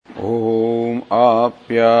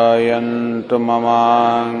आप्यायन्तु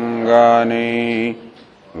ममाङ्गानि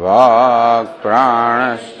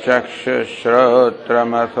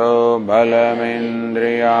वाक्प्राणश्चक्षुश्रोत्रमथो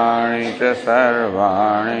बलमिन्द्रियाणि च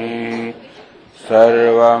सर्वाणि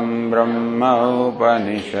सर्वं ब्रह्म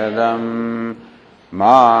उपनिषदम्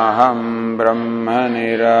माहं ब्रह्म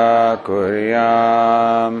निराकुर्याम्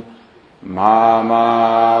मा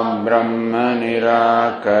ब्रह्म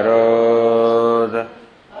निराकरोत्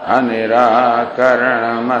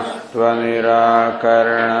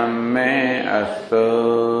अनिराकरणमस्त्वनिराकरणं मे अस्तु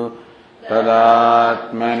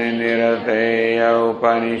तदात्मनि निरतेय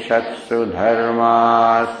उपनिषत्सु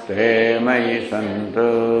धर्मास्ते मयि सन्तु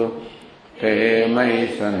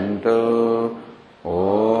ॐ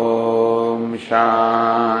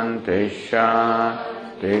शान्ति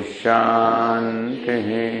शान्ति शान्तिः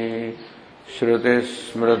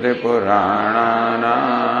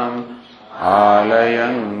श्रुतिस्मृतिपुराणानाम्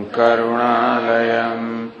आलयं करुणालयं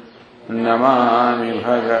नमामि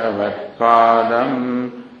भगवत्पादं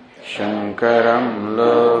शङ्करं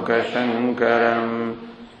लोकशङ्करं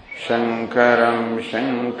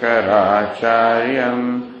शङ्कराचार्यं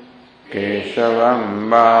केशवं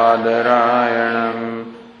बादरायणं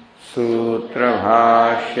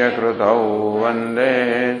सूत्रभाष्यकृतौ वन्दे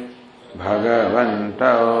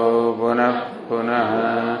भगवन्तौ पुनः पुनः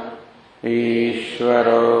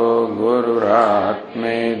ईश्वरो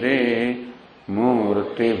गुरुरात्मेति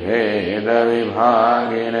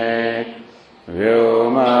मूर्तिभेदविभागिने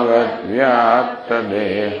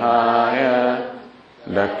व्योमवद्व्याप्तदेहाय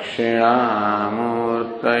दक्षिणामूर्तये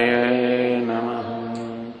नमः।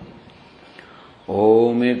 ॐ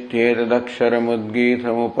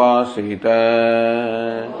इत्येतदक्षरमुद्गीतमुपासीत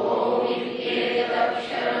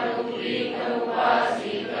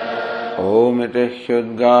ॐ इति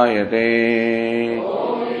ह्युद्गायते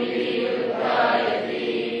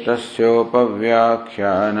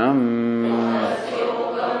तस्योपव्याख्यानम्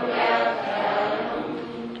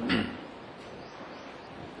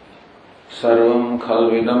सर्वं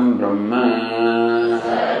खल्विदं ब्रह्म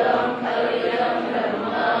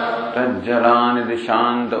तज्जलानिति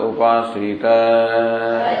शान्त उपासीत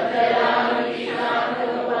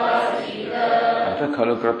अथ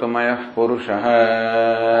खलु क्रतुमयः पुरुषः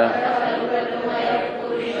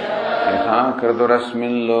यथा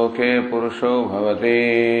क्रतुरस्मिन् लोके पुरुषो भवति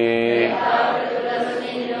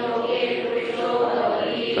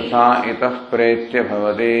तथा इतः प्रेत्य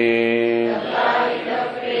भवति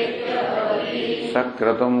स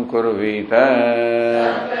क्रतुं कुर्वीत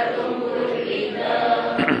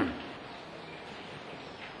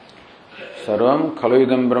सर्वं खलु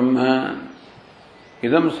इदं ब्रह्म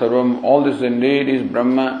idam sarvam, all this indeed is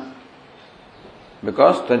Brahma,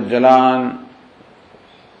 because Tajjalan,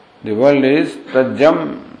 the world is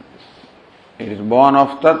Tajjam, it is born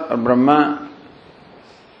of Tat or Brahma.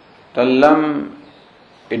 Tallam,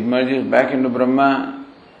 it merges back into Brahma.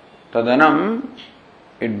 Tadanam,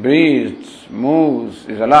 it breathes, moves,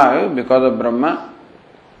 is alive because of Brahma.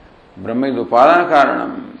 Brahma is Upadana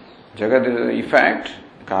Karanam. Jagat is the effect,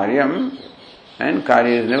 Karyam, and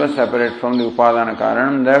Karya is never separate from the Upadana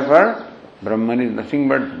Karanam. Therefore, Brahman is nothing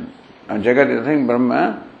but, Jagat is nothing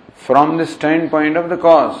Brahma from the standpoint of the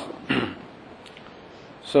cause.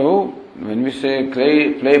 So, when we say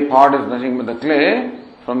clay pot is nothing but the clay,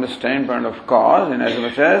 from the standpoint of cause, in as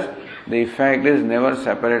much as the effect is never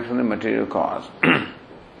separate from the material cause.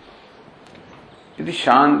 Iti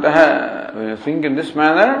shantaha, when you think in this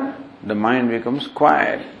manner, the mind becomes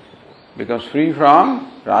quiet, becomes free from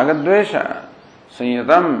ragadvesha.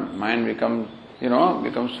 Sanyatam, mind becomes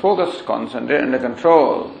focused, concentrated, under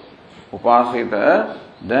control. Upasita,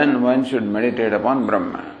 then one should meditate upon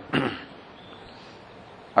Brahma.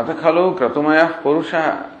 Atakhalu kratumayah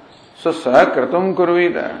purusha. So, sa kratum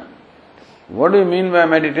kurvita. What do you mean by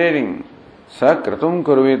meditating? Sa kratum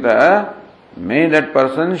kurvita, may that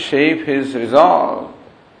person shape his resolve,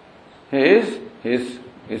 his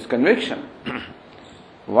conviction.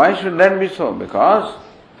 Why should that be so? Because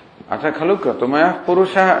atakhalu kratumayah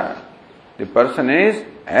purusha. The person is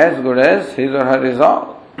as good as his or her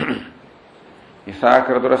resolve. Isa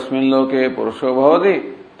kraturasmin loke purusho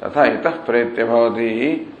bhavati tatha itah pretya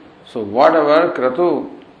bhavati. So whatever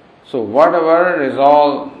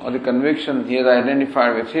resolve or the conviction he has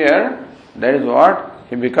identified with here, that is what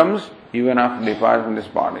he becomes even after departing from this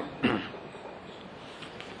body.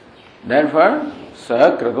 Therefore,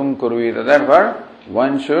 sa kratum kurvita. Therefore,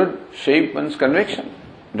 one should shape one's conviction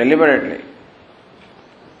deliberately.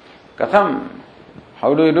 Katham,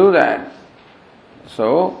 how do you do that?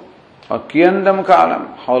 So, kiyandam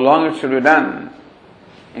kalam, how long it should be done,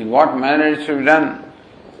 in what manner it should be done.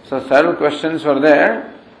 So several questions were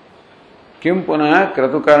there. Kim punah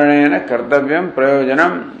kratukarnena kartavyam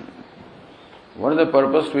prayojanam. What is the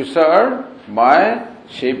purpose to be served? By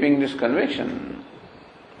shaping this conviction.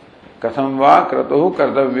 Katham va kratuhu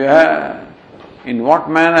kartavyah. In what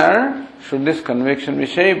manner should this conviction be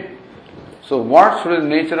shaped? So what should be the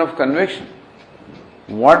nature of conviction?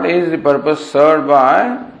 What is the purpose served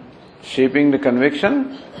by shaping the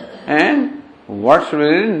conviction? And what should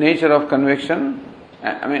be the nature of conviction?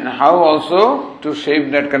 I mean, how also to shape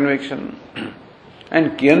that conviction?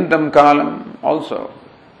 And kiyantam kalam also.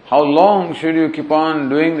 How long should you keep on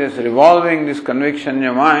doing this, revolving this conviction in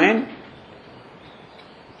your mind?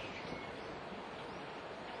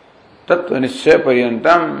 Tattva nishya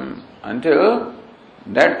paryantam, until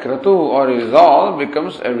that kratu or resolve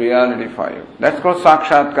becomes a reality for you. That's called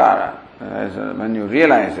sakshatkara, when you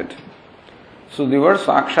realize it. So the word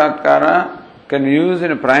sakshatkara can be used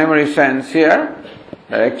in a primary sense here,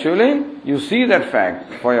 that actually you see that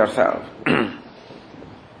fact for yourself.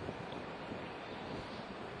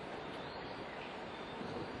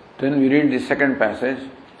 Then we read the second passage.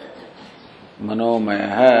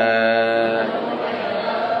 Manomaya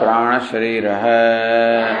prana sharira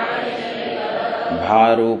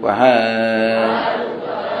bharupah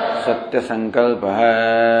satya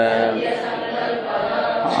sankalpah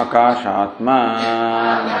akashatma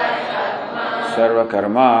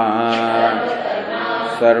sarvakarma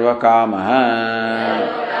sarvakamah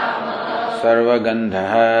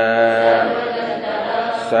sarvagandhah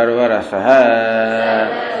sarvarasah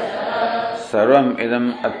sarvam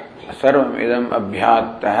idam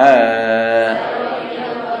abhyattah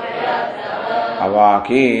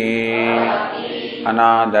avaki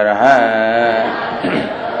anadarah.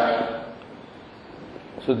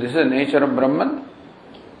 So this is the nature of Brahman.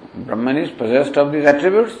 Brahman is possessed of these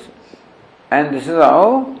attributes, and this is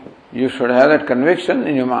how you should have that conviction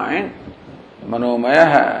in your mind.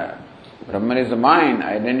 Manomaya. Brahman is the mind,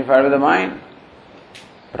 identified with the mind.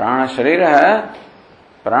 Prana sharira.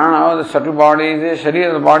 Prana, the subtle body, is the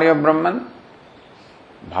sharira, the body of Brahman.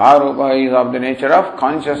 Bharupa is of the nature of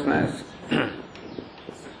consciousness.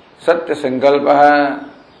 Satya sankalpa.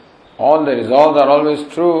 All the resolves are always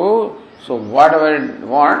true. So whatever it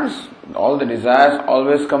wants, all the desires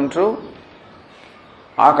always come true.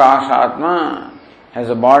 Akashatma has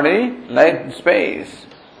a body like space.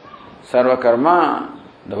 Sarva karma,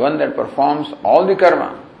 the one that performs all the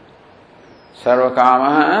karma. Sarva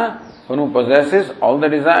kama, one who possesses all the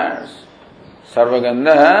desires. Sarva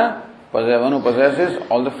gandha, one who possesses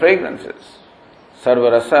all the fragrances.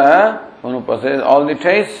 Sarva rasa, one who possesses all the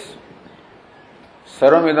tastes.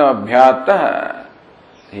 Sarvamidam abhyattah,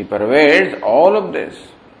 he pervades all of this.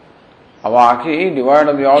 Avaki, devoid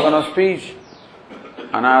of the organ of speech.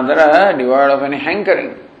 Anadara, devoid of any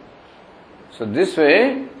hankering. So this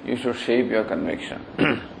way, you should shape your conviction.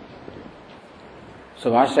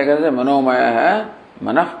 So Bhashyakara says, Manomaya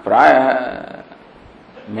manah praya.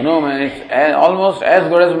 Manomaya is almost as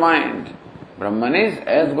good as mind. Brahman is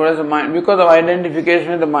as good as the mind because of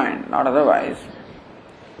identification with the mind, not otherwise.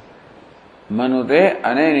 Manute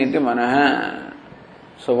aneniti manaha.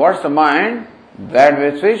 So what's the mind? That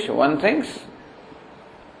with which one thinks.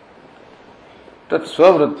 Tat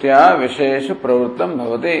svavritya visheshu pravrittam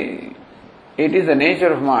bhavati. It is the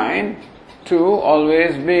nature of mind to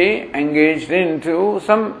always be engaged into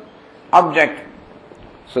some object.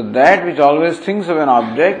 So that which always thinks of an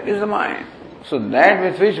object is the mind. So that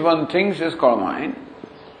with which one thinks is called mind,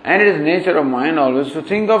 and it is nature of mind always to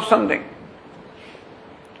think of something.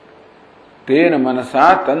 Tena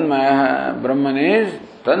manasa tanmaya. Brahman is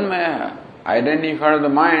tanmaya, identified with the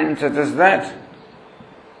mind such as that.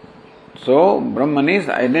 So Brahman is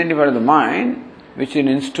identified with the mind, which is an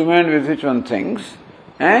instrument with which one thinks,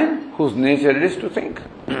 and whose nature it is to think.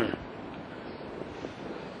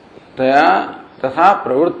 Taya tatha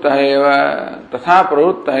pravritta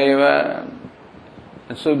eva.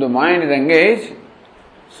 And so if the mind is engaged,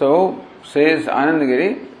 so says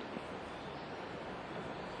Anandagiri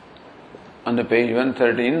on the page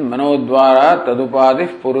 113, Manodvara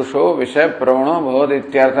tadupadih purusho vishay pravano bhavati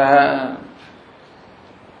ityartha.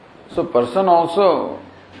 So person also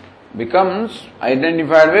becomes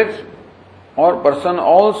identified with, or person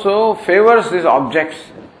also favors these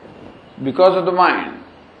objects because of the mind.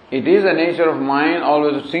 It is the nature of mind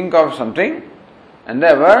always to think of something, and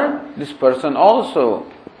therefore this person also,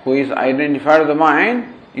 who is identified with the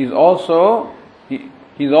mind, is also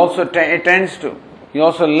attends to, he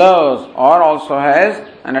also loves or also has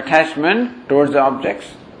an attachment towards the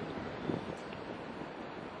objects.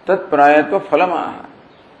 Tat prayatva phalamaha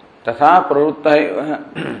tatha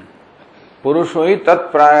pravritta Purushoi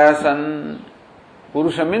tat prayasan.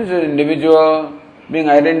 Purusha means an individual. being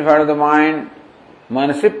identified with the mind,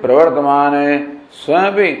 manasi pravartamane,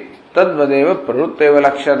 swamapi tadvadeva pravruteva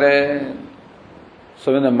lakshate.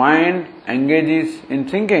 So when the mind engages in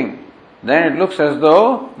thinking, then it looks as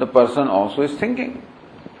though the person also is thinking.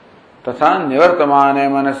 Tatha nivartamane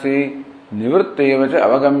manasi nivritteva cha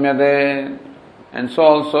avagamyate. And so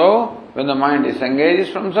also, when the mind disengages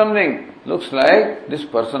from something, looks like this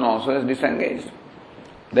person also is disengaged.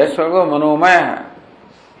 That's why manomaya,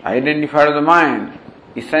 identified with the mind,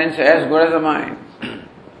 essentially as good as the mind.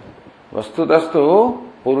 Vastutastu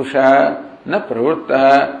purusha na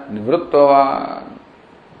pravritta nivrittava.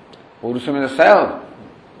 Purusha means the self.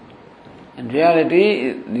 In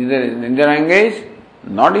reality, neither is engaged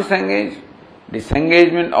nor disengaged.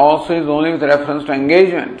 Disengagement also is only with reference to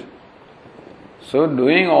engagement. So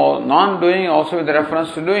non-doing also with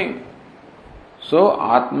reference to doing. So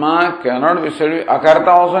Atma cannot be said to be akarta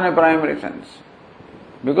also in a primary sense.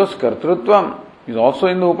 Because kartrutvam is also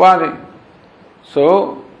in the upadhi.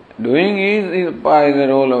 So doing is by the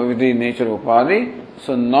role of the nature of upadhi.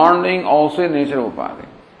 So non-doing also is nature of upadhi.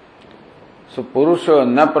 So purusha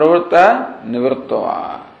na pravritta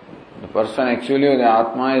nivrittava. The person actually, the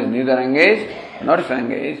Atma, is neither engaged nor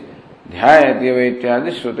disengaged. Dhyayati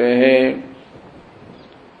vaityadi shrutehe.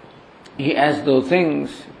 He as though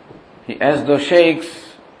thinks, he as though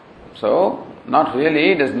shakes. So, not really,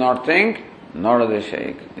 he does not think, nor does he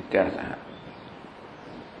shake. Ityartha.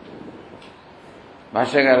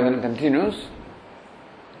 Bhashyakara then continues,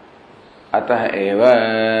 Atah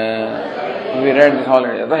eva, we read this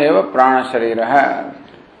already, Atah eva prana shariraha,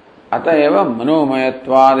 Atah eva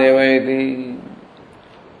manomayatvad eva iti.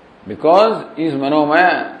 Because he is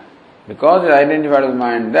manomaya, because he is identified with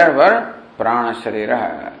mind, therefore prana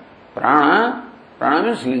shariraha. Prana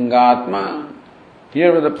means lingatma.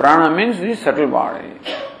 Here the prana means the subtle body.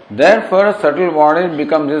 Therefore subtle body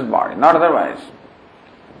becomes this body, not otherwise.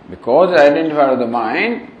 Because identified with the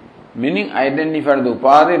mind, meaning identified with the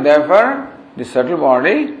upadhi, therefore the subtle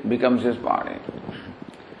body becomes his body.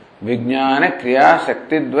 Vijnana kriya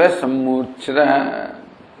shakti dvaya sammurchita.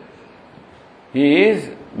 He is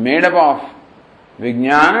made up of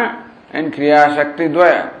vijnana and kriya shakti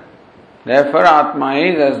dvaya. Therefore, Atma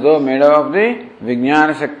is as though made up of the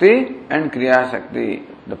Vijnana Shakti and Kriya Shakti,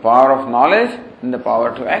 the power of knowledge and the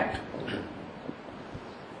power to act.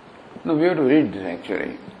 No, we have to read this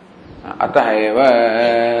actually. Atah eva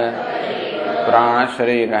prana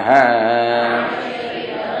shariraha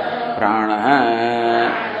prana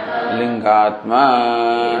lingatma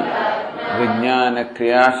Vijnana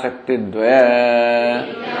Kriya Shakti dvaya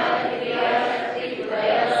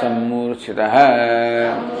sammurchitaha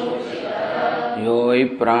यो वै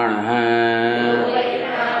प्राणः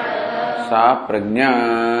सा प्रज्ञा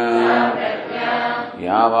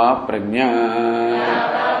या वा प्रज्ञा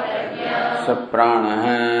स प्राणः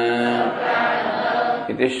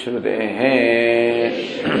इति श्रुतेः.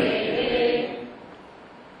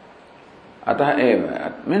 अतः एव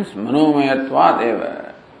means manomayatvat eva,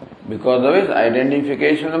 because of his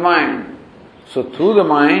identification of the mind. So through the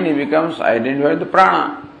mind he becomes identified with the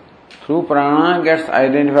prana. Through prana gets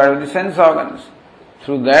identified with the sense organs.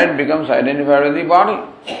 Through that becomes identified with the body.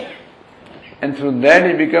 And through that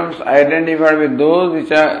he becomes identified with those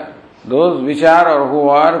which are or who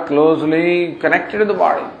are closely connected to the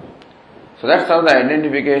body. So that's how the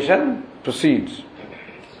identification proceeds.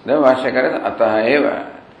 The Bhashyakara is Atah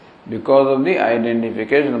eva. Because of the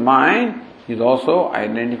identification of the mind, he is also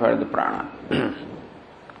identified with the prana.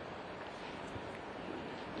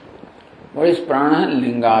 What is prana?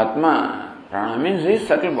 Lingatma. Prana means his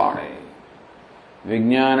subtle body.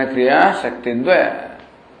 Vijnana kriya shakti dvaya.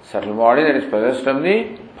 Subtle body that is possessed of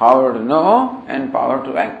the power to know and power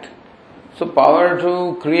to act. So power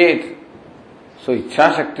to create. So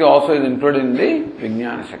Ichha Shakti also is included in the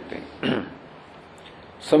Vijnana Shakti.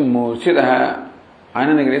 Sammurchitaha.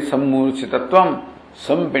 Anandagiri sammurchitatvam.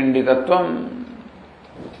 Sampinditatvam.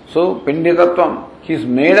 So pinditatvam. He is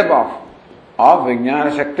made up of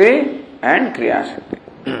Vijnana Shakti and Kriya Shakti.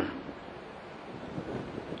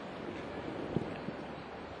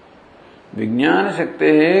 Vijnana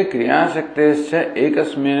Shakti Kriya Shakti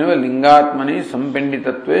ekasminev lingatmani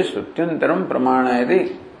sampinditatve shrutyantaram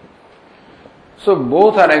pramanayati. So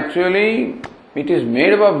both are actually, it is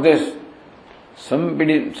made up of this some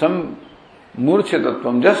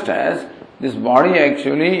murchitattvam, just as this body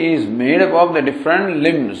actually is made up of the different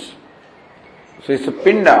limbs. So it's a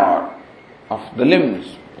pinda of the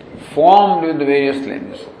limbs, formed with the various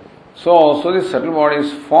limbs. So also the subtle body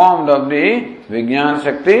is formed of the Vijnana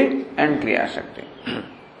Shakti and Kriya Shakti.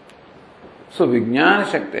 So Vijnana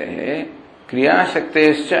Shakti, Kriya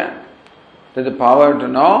Shakti There's the power to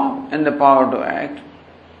know and the power to act.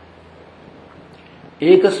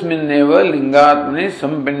 Ekasminneva lingatmani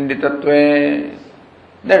sampenditatve.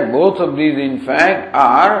 That both of these in fact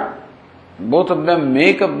both of them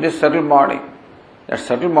make up this subtle body. That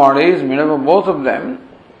subtle body is made up of both of them.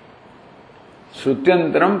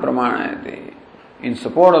 Shrutyantaram pramanayati. In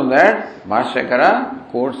support of that, Bhashyakara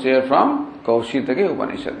quotes here from Kaushitaki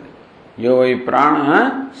Upanishad. Yo vai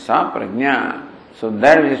prana sa prajna. So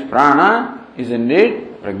that which is prana is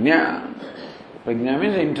indeed prajna. Prajna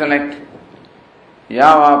means intellect.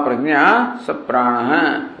 Yava prajna sa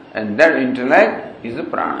prana. And that intellect is the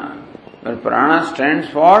prana. But prana stands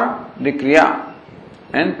for the kriya.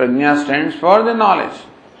 And prajna stands for the knowledge.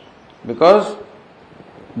 Because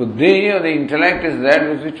buddhi or the intellect is that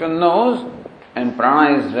with which one knows, and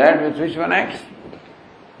prana is that with which one acts.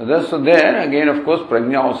 So there, again of course,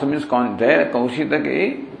 prajna also means there,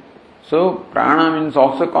 Kaushitaki. So prana means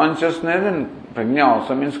also consciousness and prajna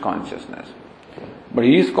also means consciousness. But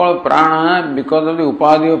he is called prana because of the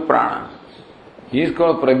upadhi of prana. He is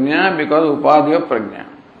called prajna because of upadhi of prajna.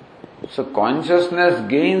 So consciousness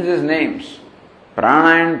gains his names,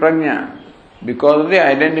 prana and prajna, because of the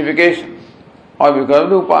identification or because of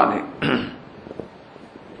the upadhi.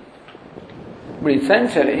 But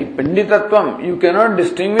essentially, Panditatvam, you cannot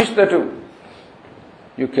distinguish the two.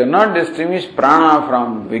 You cannot distinguish prana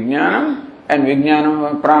from Vijnanam and Vijnanam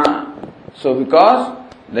from prana. So because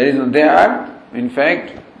they are, in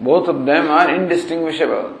fact, both of them are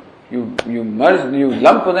indistinguishable. You merge, you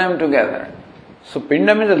lump them together. So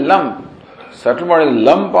Pindam is a lump. Subtle body is a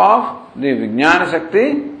lump of the Vijnana Shakti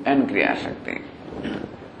and Kriya Shakti.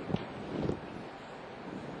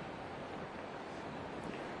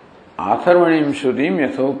 Atharvanim Shrutim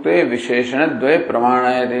Yathokte Visheshana Dve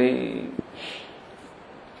Pramanayati.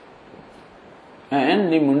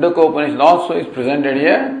 And the Mundaka Upanishad also is presented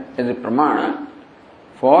here as a pramana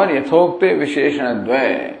for Yathokte Visheshana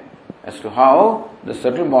Dve, as to how the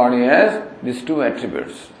subtle body has these two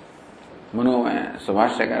attributes. Manomaya,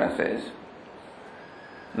 Subhashyakara says,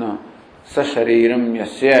 no, Sa Shariram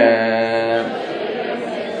Yasya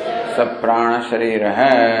Sa Prana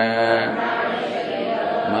Shariraha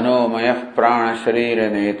Manomaya Prana Sharira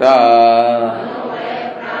Neta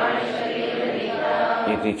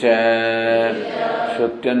Iti Cha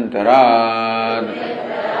Shrutyantarad.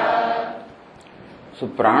 So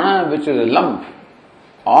prana, which is a lump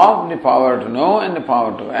of the power to know and the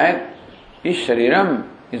power to act, is shariram,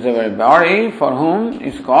 is the very body for whom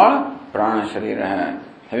is called prana sharira,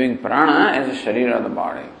 having prana as a sharira of the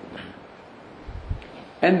body.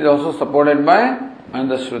 And it is also supported by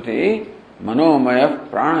another Shruti, Manomaya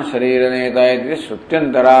prana sharira neta iti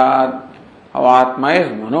shrutyantarat. Our Atma is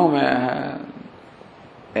Manomaya,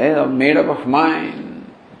 is made up of mind.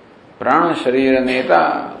 Prana sharira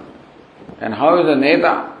neta. And how is a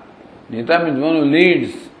neta? Neta means one who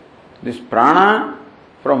leads this prana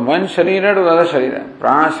from one sharira to the other sharira.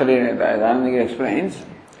 Prana sharira neta, as Anandagiri explains.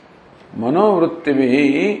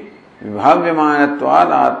 Manovrittibihi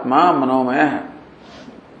vibhavyamanatvad atma manomaya.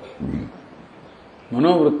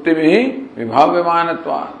 Manovrittibihi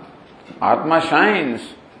vibhavyamanatvad. Atma shines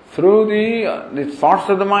through the thoughts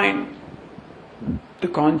of the mind. The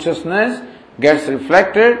consciousness gets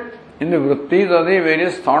reflected in the vrittis of the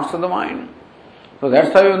various thoughts of the mind. So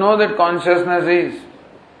that's how you know that consciousness is.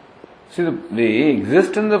 See, the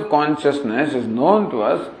existence of consciousness is known to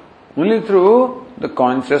us only through the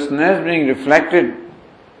consciousness being reflected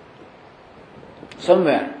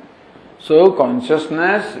somewhere. So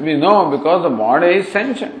consciousness we know because the body is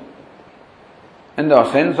sentient, and the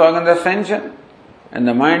sense organs are sentient, and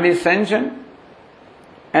the mind is sentient,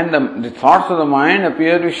 and the thoughts of the mind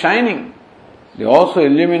appear to be shining. They also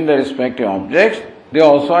illumine the respective objects, they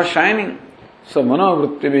also are shining. So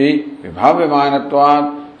manovrittibihi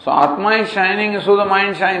vibhavyamanatvad. So Atma is shining, so the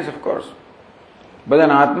mind shines, of course. But then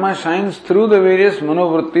Atma shines through the various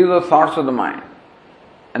manovrittis or thoughts of the mind.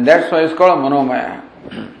 And that's why it's called Manomaya.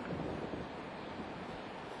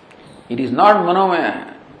 It is not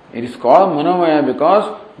Manomaya. It is called Manomaya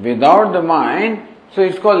because without the mind, so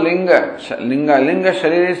it's called Linga. Linga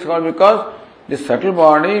Sharira is called because the subtle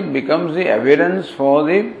body becomes the evidence for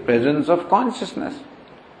the presence of consciousness.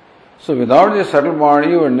 So without the subtle body,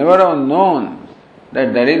 you would never have known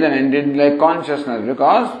that there is an entity like consciousness,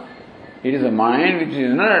 because it is a mind which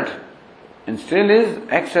is inert and still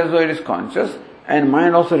acts as though it is conscious, and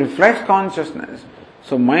mind also reflects consciousness.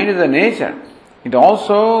 So mind is a nature. It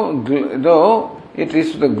also, though it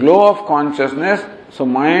is the glow of consciousness, so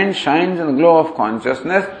mind shines in the glow of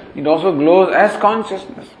consciousness, it also glows as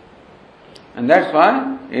consciousness. And that's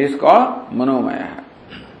why it is called Manomaya.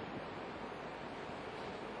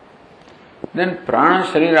 Then prana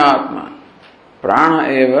shariratma. Prana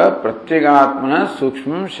eva pratyegatmana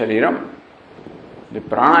sukshmam shariram. The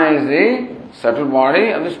prana is the subtle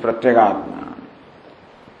body of this pratyegatma.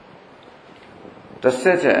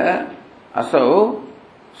 Tasya cha asau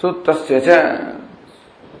tasya cha.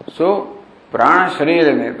 So prana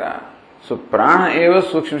sharira neta. So prana eva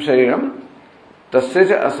sukshma shariram. Tasya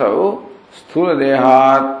cha asau sthula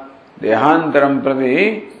dehat dehantaram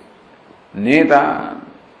prati neta.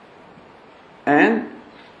 And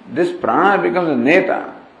this prana becomes a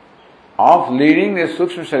neta of leading the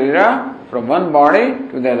sukshma sharira from one body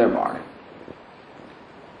to the other body.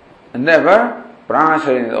 And therefore, prana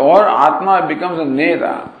sharira or atma becomes a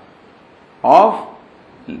neta of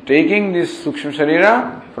taking this sukshma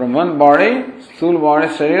sharira from one body, sthula body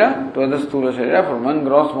sharira to other sthula sharira, from one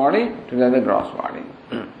gross body to the other gross body.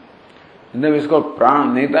 And therefore, it's called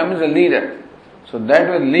prana. Neta means a leader. So that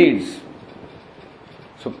which leads.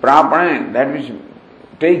 So prapana, that which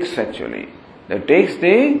takes actually, that takes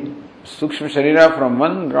the sukshma sharira from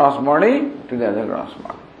one gross body to the other gross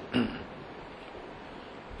body.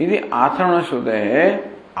 Iti atharana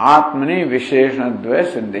shuddhe atmani visheshanadvaya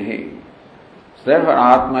siddhi. So therefore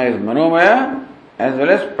atma is manomaya as well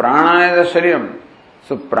as prana is a shariram.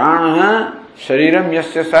 So prana shariram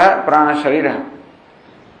yasya sa prana sharira.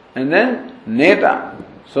 And then neta.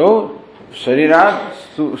 So sharirat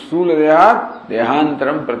sthula dehat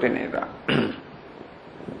dehantaram prati neta.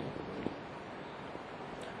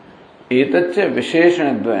 Etaccha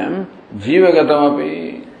visheshanadvayam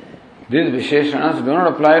jivagatam. These visheshanas do not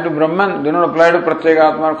apply to Brahman, do not apply to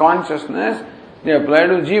Pratyegatma consciousness, they apply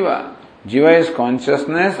to Jiva. Jiva is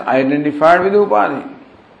consciousness identified with Upadhi.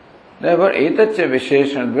 Therefore, etaccha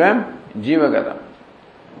visheshanadvayam jivagatam.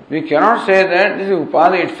 We cannot say that this is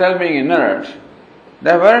Upadhi itself being inert.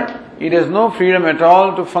 Therefore, it has no freedom at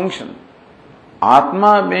all to function.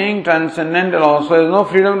 Atma being transcendental also has no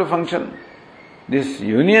freedom to function. This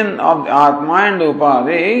union of the Atma and the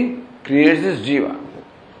Upadhi creates this Jiva.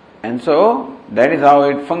 And so, that is how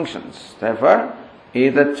it functions. Therefore,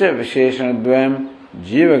 etaccha visheshanadvayam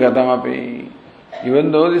jivagatam api.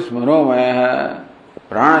 Even though this manomaya,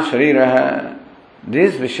 prana sharira,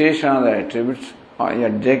 these visheshana, the attributes or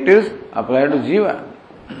adjectives apply to Jiva.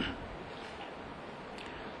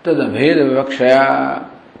 Tada bheda vivakshaya.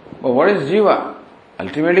 But what is Jiva?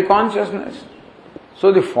 Ultimately consciousness.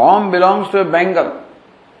 So the form belongs to a bangle.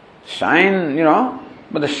 Shine,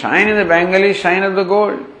 but the shine in the bangle is shine of the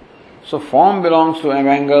gold. So form belongs to a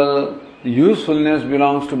bangle, the usefulness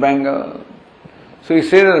belongs to bangle. So he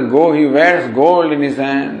says that he wears gold in his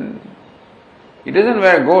hand. He doesn't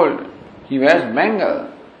wear gold, he wears bangle.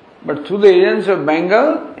 But through the agency of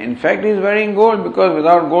bangle, in fact he is wearing gold, because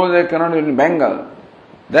without gold there cannot be bangle.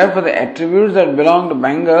 Therefore the attributes that belong to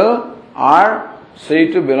bangle are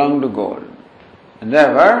said to belong to gold. And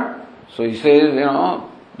therefore, so he says,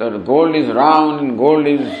 that gold is round and gold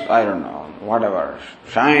is, whatever,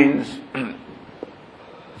 shines.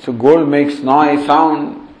 So gold makes noise,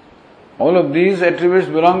 sound. All of these attributes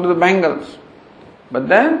belong to the bangles. But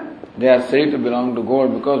then they are said to belong to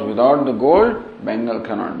gold, because without the gold, bangle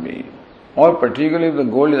cannot be. Or particularly if the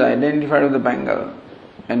gold is identified with the bangle,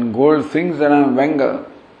 and gold thinks that I am a bangle,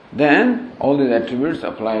 then all these attributes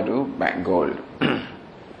apply to gold.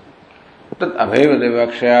 Tat abheva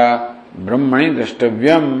devakshaya brahmani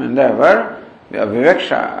drashtavyam. And therefore, the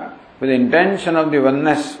abhivaksha, with the intention of the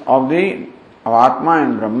oneness of Atma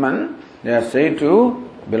and Brahman, they are said to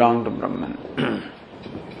belong to Brahman.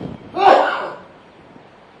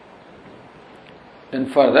 Then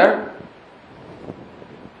further,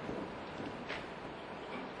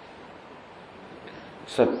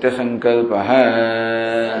 Satya Sankalpaha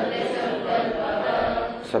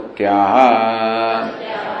Satyaha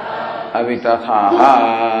Avitathaha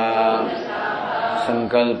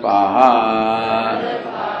Sankalpaha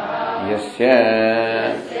Yasya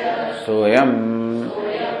Soyam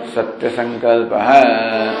Satya Sankalpaha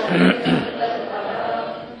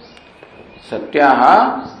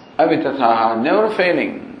Satyaha Avitathaha, never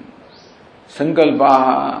failing.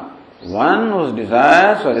 Sankalpaha, one whose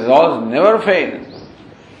desires or resolves never fail.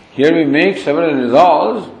 Here we make several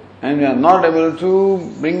resolves and we are not able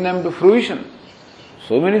to bring them to fruition.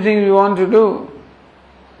 So many things we want to do.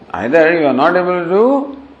 Either you are not able to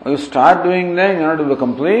do, or you start doing them, you are not able to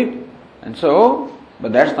complete. And so,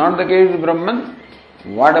 but that's not the case with Brahman.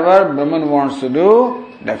 Whatever Brahman wants to do,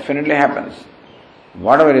 definitely happens.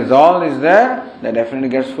 Whatever resolve is there, that definitely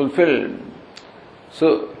gets fulfilled.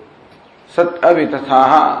 So, Sat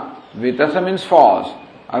Avitathaha, Vitasa means false,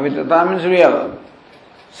 Avitata means real.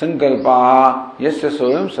 Sankalpaha, Yasya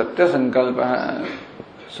Soyam Satya Sankalpaha.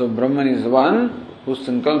 So Brahman is one whose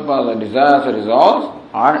sankalpas or desires or resolves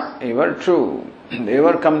are ever true, they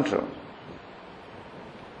ever come true.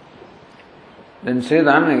 Then says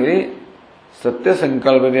Anandagiri, Satya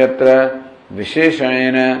Sankalpadyatra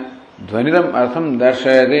Visheshanena Dhvanidam Artham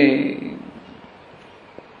Darshayati.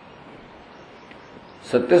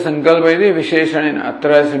 Satya Sankalpa is Visheshanena.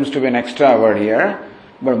 Atra seems to be an extra word here,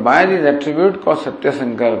 but by this attribute called Satya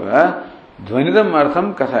Sankalpa, Dhvanidam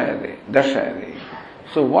Artham Kathayati, Darshayati.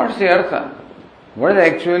 So what's the Artha? What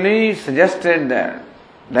is actually suggested there?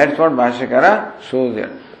 That's what Bhashyakara shows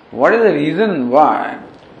here. What is the reason why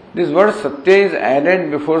this word Satya is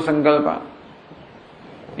added before Sankalpa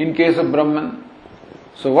in case of Brahman?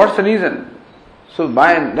 So what's the reason? So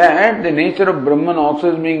by that the nature of Brahman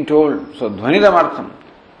also is being told. So Dhvanidam Artham,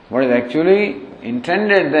 what is actually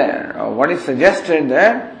intended there or what is suggested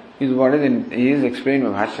there is what is explained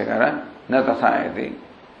by Bhashyakara. Na tathayati.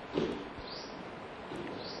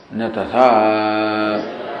 Na tatha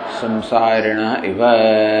samsarina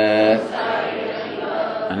iva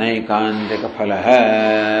anaikantika phalaha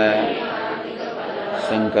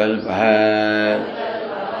sankalpaha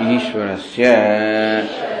ishvarasya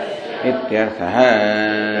ityarthaha.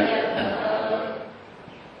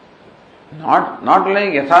 Not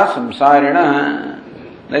like yatha samsarina,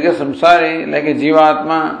 like a samsari, like a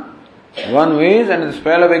jivatma, one who is under the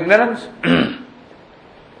spell of ignorance.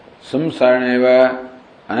 Samsaraneva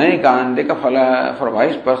anaikantika phala. For a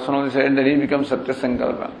wise person who said that he becomes Satya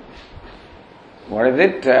Sankalpa. What is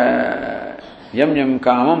it? Yam yam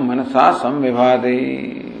kamam manasa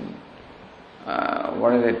samvibhati.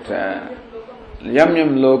 What is it? Yam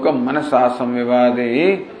yam lokam manasa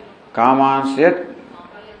samvibhati. Kamasyat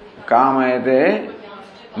kamayate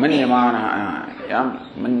manyamana.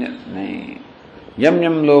 Yam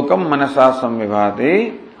yam lokam manasa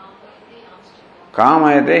samvibhati.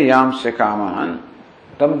 Kamayate yamsya kaman.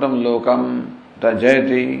 Tam tam lokam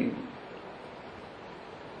tajayati.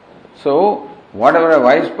 So, whatever a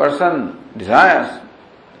wise person desires,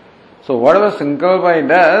 so whatever sankalpa he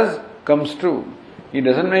does comes true. He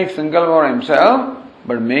doesn't make sankalpa for himself,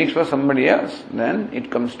 but makes for somebody else. Then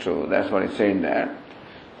it comes true. That's what he said there.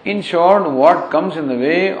 In short, what comes in the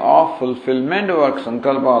way of fulfillment of our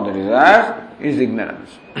sankalpa or the desires is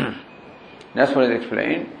ignorance. That's what is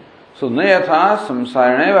explained. So, nayatha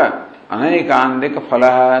samsaraneva anaikantika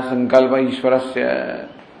phalaha sankalpa ishvarasya.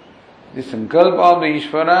 The sankalpa of the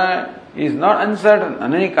Ishvara is not uncertain.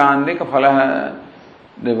 Anaikantika phalaha.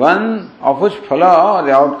 The one of which phala,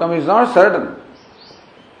 the outcome is not certain.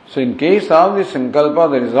 So in case of the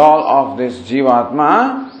sankalpa, the resolve of this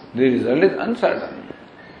jivatma, the result is uncertain.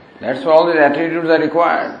 That's why all these attitudes are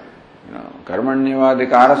required.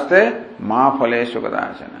 Karmanyavadikaraste ma phaleshu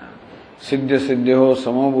kadachana. Siddhya siddhyo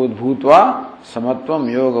samobud bhutva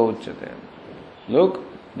samatvam yoga uchyate. Look,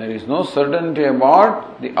 there is no certainty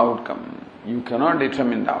about the outcome. You cannot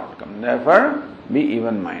determine the outcome. Therefore, be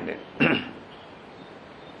even-minded.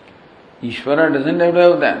 Ishvara doesn't have to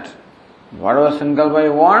have that. Whatever sankalpa he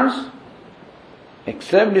wants,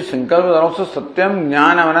 except the sankalpas are also satyam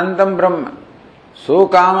jnanam anantam brahma. So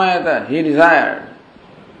kamayata, he desired.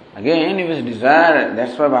 Again, if his desire,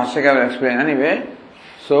 that's why Bhashyakara will explain anyway.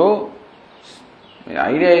 So, the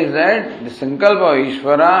idea is that the sankalpa of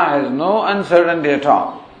Ishvara has no uncertainty at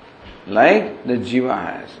all, like the jiva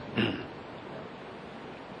has.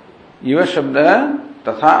 Iva shabda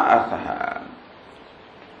tatha arthaha.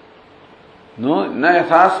 No, na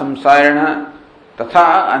yatha samsarina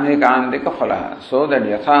tatha anekantika phalaha. So that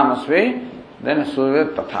yatha must be, then surya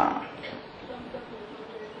tatha.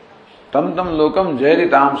 Tam tam lokam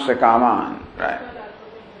jayaritam sekaman. Right.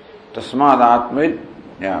 Tasmad atmid.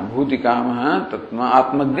 Bhuti kama tatma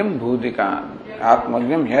atmagyam bhuti kama.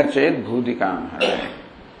 Atmagyam herchet bhuti kama.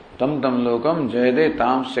 Tam tam lokam jayade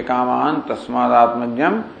tam sekaman tasmad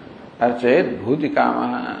atmagyam herchet bhuti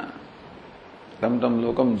kama. Tam tam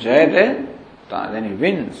lokam jayade, then he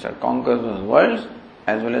wins or conquers those worlds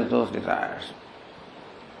as well as those desires.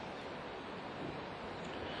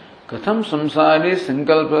 Katham samsari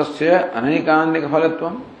sankalpasya anaikantika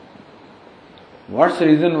phalatvam. What's the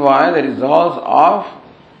reason why the results of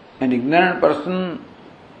an ignorant person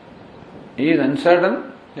is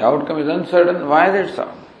uncertain? The outcome is uncertain. Why is it so?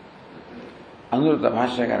 Anruta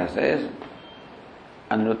Bhashyakara says,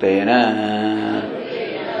 Anrutena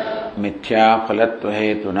mithya phalatva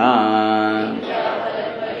hetuna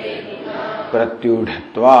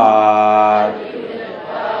pratyudhatvat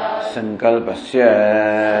sankalpasya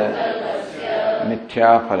mithya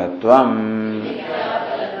phalatvam.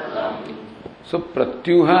 So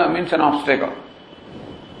pratyuha means an obstacle.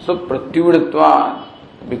 So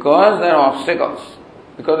pratyudhatvat, because there are obstacles,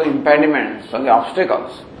 because of impediments or the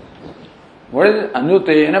obstacles. What is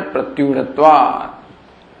Anutena Pratyudatva?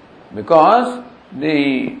 Because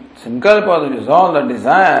the sankalpa, the resolve, the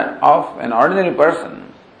desire of an ordinary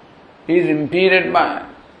person is impeded by,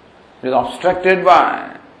 is obstructed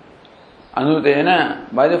by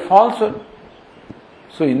Anutena, by the falsehood.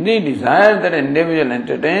 So in the desire that an individual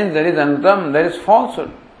entertains, there is anutam, there is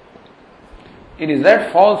falsehood. It is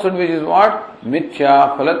that falsehood which is what?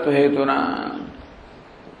 Mithya phalatva hetuna.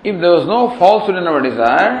 If there was no falsehood in our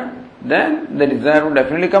desire, then the desire would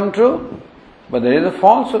definitely come true. But there is a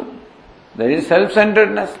falsehood. There is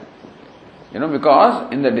self-centeredness.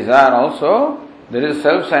 Because in the desire also, there is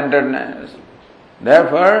self-centeredness.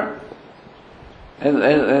 Therefore,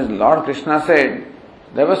 as Lord Krishna said,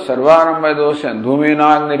 there was sarvarambha dosha,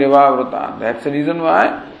 dhuminagni rivavruta. That's the reason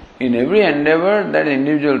why in every endeavor that an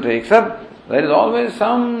individual takes up, there is always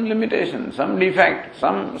some limitation, some defect,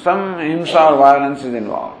 some himsa or violence is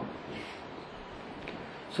involved.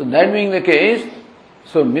 So that being the case,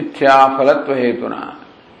 so mithya phalatva hetuna,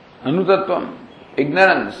 anutatvam,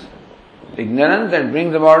 ignorance that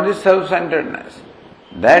brings about this self-centeredness,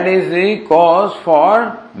 that is the cause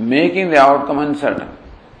for making the outcome uncertain.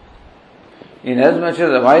 Inasmuch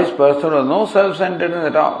as a wise person has no self-centeredness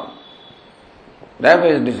at all,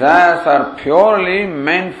 therefore his desires are purely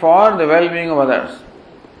meant for the well-being of others.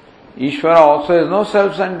 Ishvara also has no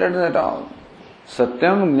self-centeredness at all.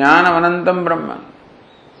 Satyam jnanam anantam brahman.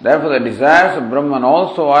 Therefore the desires of Brahman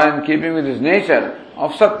also are in keeping with his nature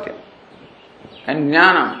of Satya. And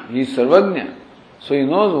jnanam, he is sarvajna. So he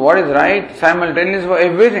knows what is right simultaneously for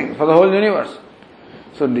everything, for the whole universe.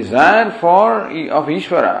 So desire of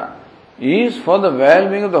Ishvara is for the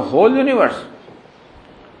well-being of the whole universe.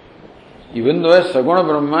 Even though as Saguna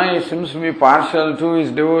Brahma he seems to be partial to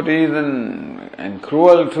his devotees and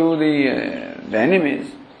cruel to the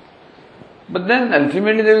enemies, but then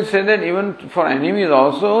ultimately they will say that even for enemies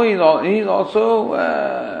also, he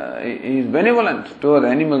is benevolent towards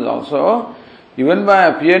animals also. Even by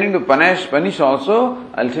appearing to punish also,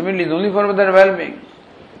 ultimately is only for their well-being.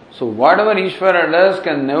 So whatever Ishvara does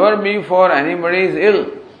can never be for anybody's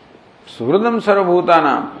ill. Suhridam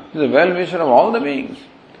sarvabhutanam is the well-wisher of all the beings.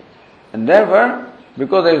 And therefore,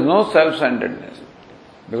 because there is no self-centeredness,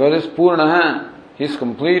 because it's Purnaha, he is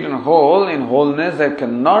complete and whole, in wholeness there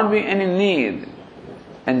cannot be any need.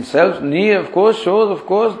 And self-need of course shows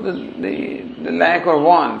the lack or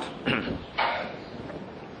want.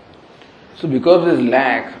 So because of this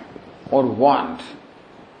lack or want,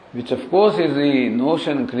 which of course is the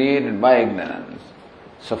notion created by ignorance,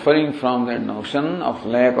 suffering from that notion of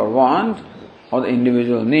lack or want or the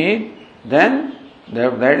individual need, then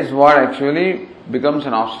that is what actually becomes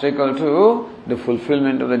an obstacle to the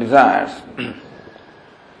fulfillment of the desires.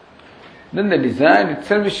 Then the desire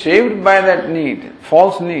itself is shaped by that need,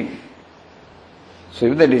 false need. So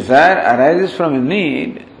if the desire arises from a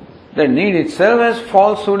need, the need itself has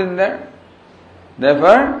falsehood in there.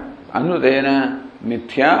 Therefore, anutena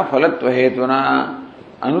mithya phalatva hetuna,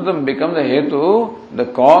 anutam becomes the hetu, the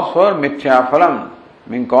cause for mithya phalam,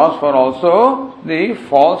 meaning cause for also the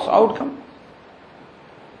false outcome.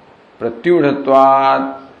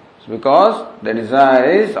 Pratyudhatvat, because the desire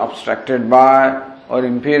is obstructed by or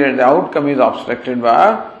impeded, the outcome is obstructed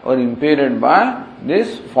by or impeded by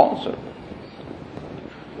this falsehood.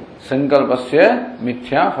 Sankalpasya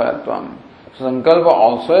mithya phalatvam. So sankalpa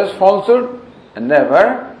also has falsehood, and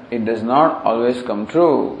therefore it does not always come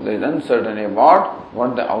true. There is uncertainty about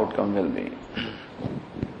what the outcome will be.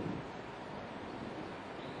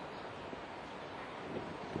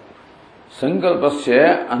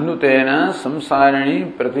 Sankalpasya anutena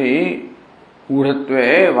samsarani prati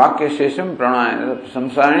udhatve vakyashesham pranaya.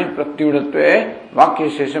 Samsarani prati udhatve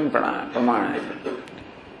vakyashesham pranaya.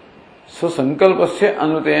 So sankalpasya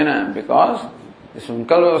anutena, because the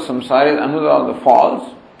sankalpa of samsara is anuta of the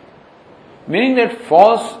false, meaning that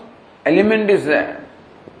false element is there.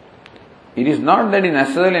 It is not that it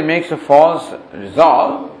necessarily makes a false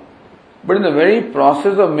resolve, but in the very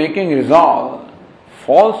process of making resolve,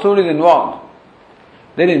 falsehood is involved.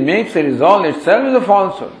 Then it makes a resolve itself is a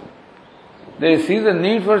falsehood. Then he sees the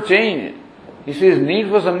need for change. He sees need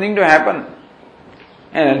for something to happen.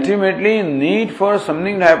 And ultimately, need for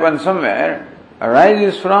something to happen somewhere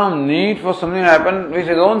arises from need for something to happen with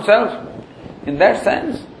his own self. In that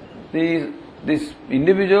sense, this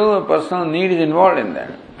individual or personal need is involved in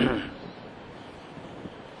that.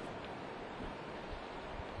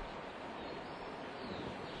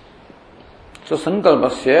 So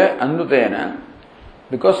sankalpasya anutena,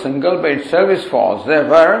 because sankalpa itself is false,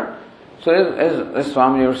 therefore, so as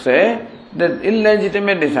Swami would say, that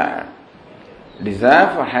illegitimate desire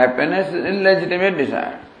for happiness is illegitimate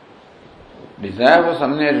desire. Desire for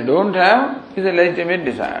something that you don't have is a legitimate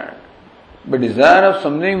desire. But desire of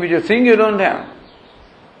something which you think you don't have,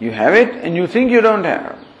 you have it and you think you don't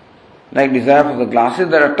have. Like desire for the glasses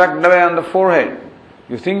that are tucked away on the forehead.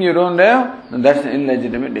 You think you don't have, then that's an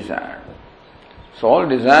illegitimate desire. So all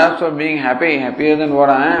desires for being happy, happier than what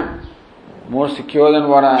I am, more secure than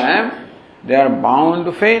what I am, they are bound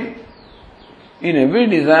to fail. In every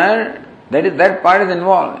desire, that part is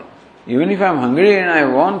involved. Even if I am hungry and I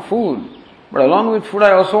want food, but along with food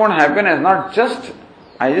I also want happiness,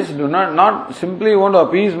 I just do not simply want to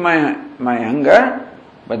appease my hunger,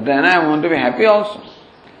 but then I want to be happy also.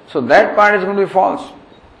 So that part is going to be false.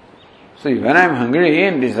 So when I am hungry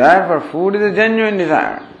and desire for food is a genuine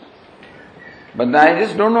desire, but I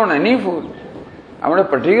just don't want any food. I want a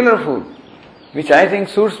particular food, which I think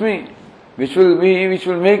suits me, which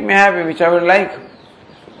will make me happy, which I will like.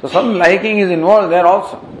 So some liking is involved there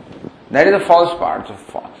also. That is the false part of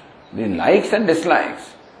false. The likes and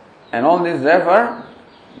dislikes and all this, therefore,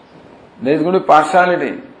 there is going to be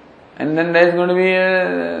partiality, and then there is going to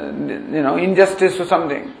be injustice to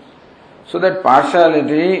something. So that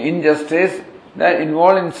partiality, injustice, they are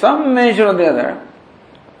involved in some measure or the other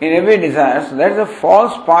in every desire. So that is a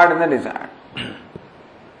false part in the desire.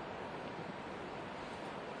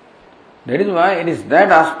 That is why it is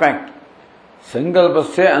that aspect,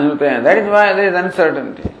 sankalpasya anutena. That is why there is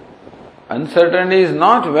uncertainty. Uncertainty is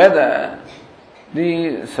not whether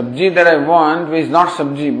the sabji that I want is not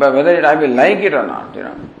sabji, but whether I will like it or not.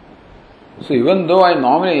 So even though I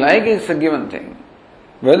normally like it, it's a given thing.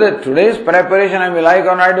 Whether today's preparation I will like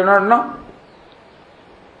or not, I do not know.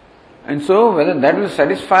 And so whether that will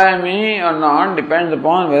satisfy me or not depends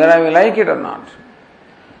upon whether I will like it or not.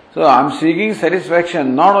 So I am seeking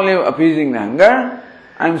satisfaction, not only of appeasing the hunger,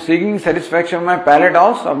 I am seeking satisfaction of my palate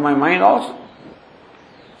also, of my mind also.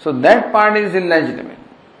 So that part is illegitimate.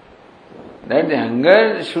 That the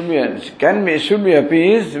hunger should be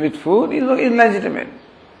appeased with food is illegitimate.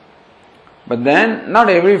 But then not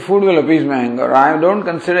every food will appease my hunger. I don't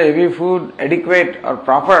consider every food adequate or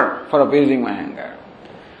proper for appeasing my hunger.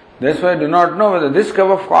 That's why I do not know whether this cup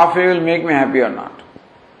of coffee will make me happy or not.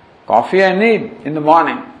 Coffee I need in the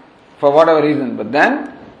morning for whatever reason, but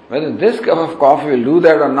then whether this cup of coffee will do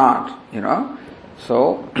that or not,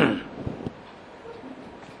 So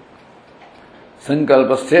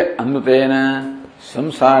sankalpasya anutena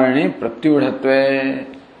samsarani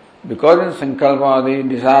pratyudhatve. Because in sankalpa, the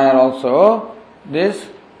desire also, this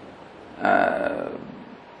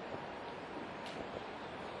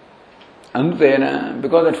anutena,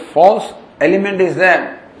 because that false element is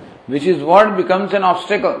there, which is what becomes an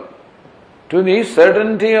obstacle to the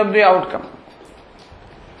certainty of the outcome.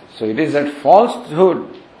 So it is that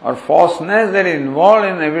falsehood or falseness that is involved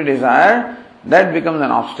in every desire that becomes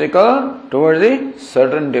an obstacle towards the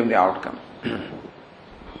certainty of the outcome.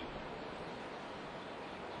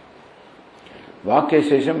 Vakya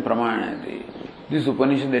Shesham Pramanati. This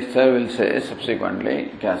Upanishad itself will say subsequently,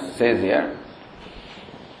 it says here,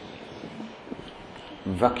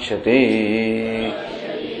 Vakshate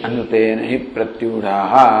Anutena hi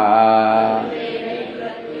pratyudaha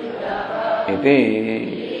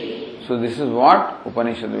iti. So this is what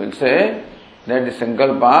Upanishad will say, that the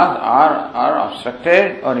sankalpas are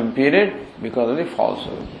obstructed or impeded because of the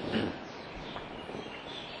falsehood.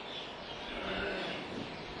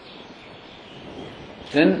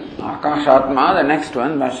 Then Akashatma, the next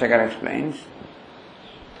one, Bhashyakar explains.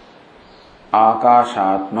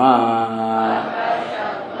 Akashatma,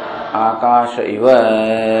 Akasha iva,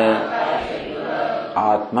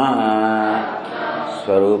 Atma,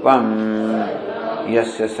 Swarupam,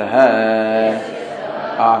 Yasya saha,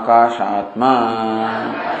 Akashatma.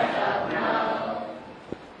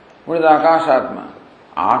 What is Akashatma?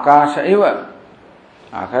 Akasha iva.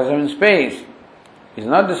 Akasha means space. It's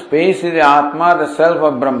not the space, is the Atma, the self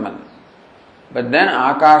of Brahman. But then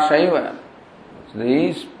Akashaiva. So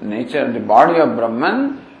the nature, the body of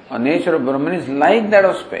Brahman or nature of Brahman is like that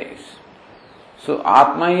of space. So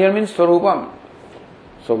Atma here means Swarupam.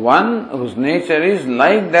 So one whose nature is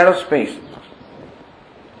like that of space.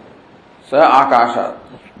 So Akasha.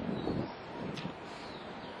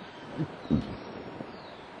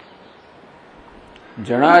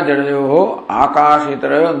 जड़ा जड़यो हो आकाश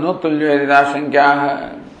इतर no tulya yadida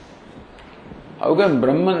shankya. How can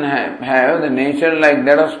Brahman have the nature like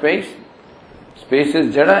that of space? Space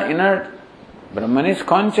is jada, inert. Brahman is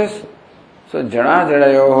conscious. So jada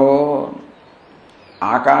jadayo ho,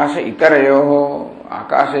 akasha itarayo ho.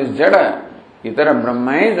 Akasha is jada, itara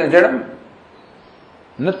Brahma is a jadam.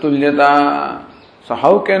 Na tulyata. So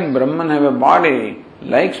how can Brahman have a body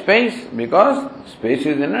like space? Because space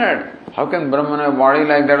is inert. How can Brahman have a body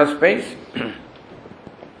like that of space?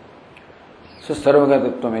 So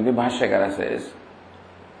Sarvagatatvam iti Bhashyakara says,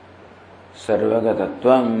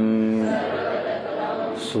 Sarvagatatvam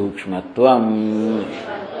Sukshmatvam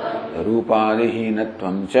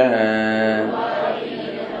Rupadihinatvam cha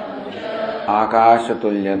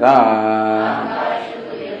Akashatulyata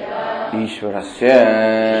Ishvarasya.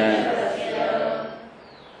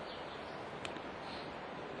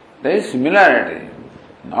 There is similarity.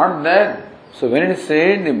 Not that. So when it is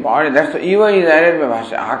said the body, that's the Eva is added by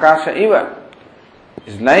Bhashya. Akasha Eva.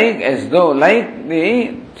 It's like as though, like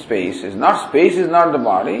the space is not the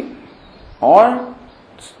body, or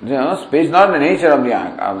space is not the nature of the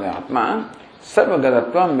Atma.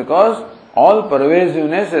 Sarvagatatvam, because all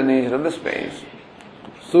pervasiveness is the nature of the space.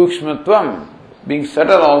 Sukshmatvam, being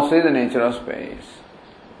subtle also is the nature of space.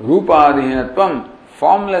 Rupadhihinatvam,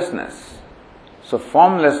 formlessness. So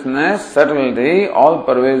formlessness, subtlety, all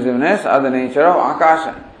pervasiveness are the nature of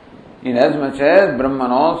Akasha. Inasmuch as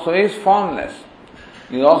Brahman also is formless.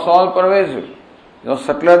 He is also all pervasive. He is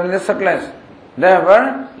subtler than the subtlest.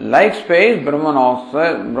 Therefore, like space,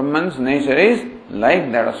 Brahman's nature is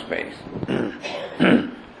like that of space.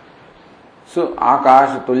 So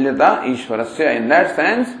Akasha Tulyata Ishvarasya. In that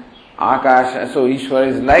sense, Akasha, so Ishvara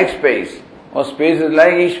is like space, or space is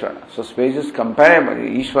like Ishvara. So space is comparable.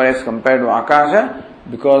 Ishvara is compared to Akasha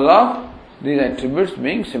because of these attributes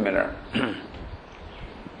being similar.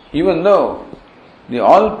 Even though the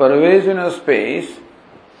all pervasive of space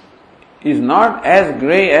is not as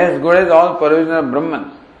good as all pervasive of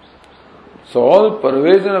Brahman. So all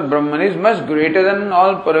pervasive of Brahman is much greater than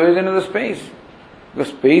all pervasive of the space. Because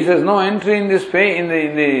space has no entry in this space, in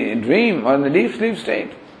the dream or in the deep sleep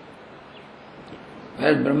state.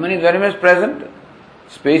 Whereas Brahman is very much present.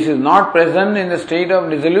 Space is not present in the state of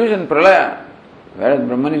dissolution, pralaya. Whereas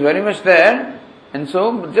Brahman is very much there. And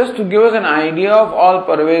so, just to give us an idea of all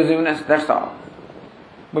pervasiveness, that's all.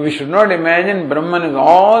 But we should not imagine Brahman is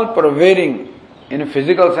all pervading in a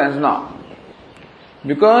physical sense now.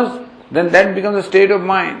 Because then that becomes a state of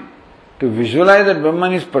mind. To visualize that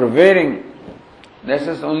Brahman is pervading, this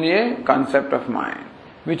is only a concept of mind,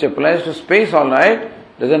 which applies to space alright,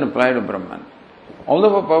 doesn't apply to Brahman.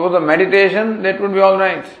 Although for purpose of meditation, that would be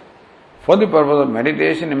alright. For the purpose of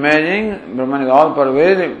meditation, imagining Brahman is all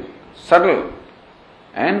pervasive, subtle,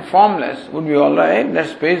 and formless would be alright. That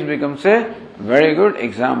space becomes a very good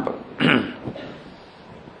example.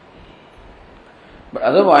 But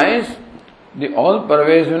otherwise, the all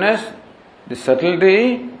pervasiveness, the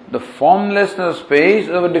subtlety, the formlessness of space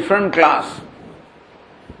is of a different class.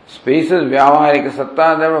 Space is vyavaharika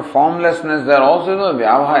satta, there are formlessness, there also is a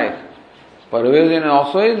vyavaharik. Pervasiveness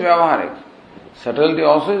also is vyavaharik. Subtlety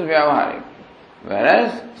also is vyavaharik.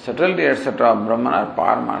 Whereas subtlety etc. of Brahman are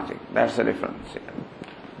paramarthik. That's the difference here.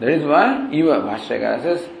 That is why Eva Bhashyakara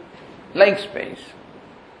says, like space.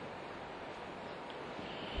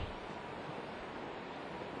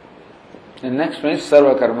 The next one is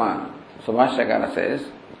Sarva Karma. So Bhashyakara says,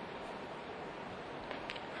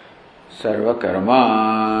 Sarva Karma.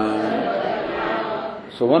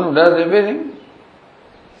 So one who does everything.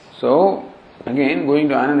 So again, going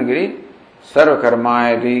to Anandagiri, Sarva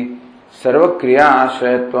Karmayati, Sarva Kriya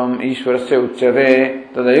Ashrayatvam Ishvarasya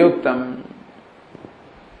Uchyate Tadayuktam.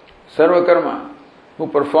 Sarva Karma, who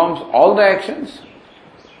performs all the actions,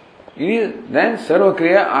 then Sarva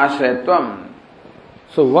Kriya Ashrayatvam.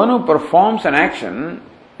 So one who performs an action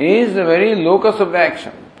is the very locus of the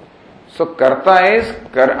action. So Karta is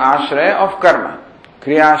Ashraya of Karma,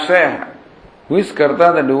 Kriya Ashraya. Who is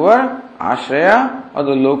Karta, the doer? Ashraya, or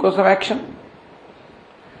the locus of action.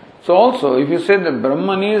 So also, if you say that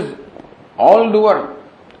Brahman is all doer,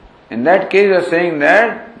 in that case you are saying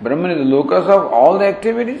that Brahman is the locus of all the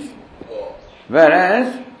activities.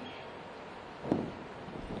 Whereas,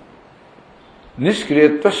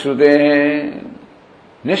 Nishkriyatva Shrutehe,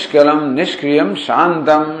 Nishkalam, Nishkriyam,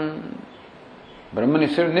 Shantam. Brahman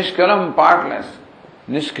is said Nishkalam, partless,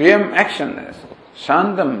 Nishkriyam, actionless,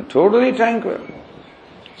 Shantam, totally tranquil.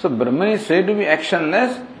 So Brahman is said to be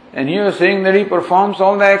actionless, and you are saying that he performs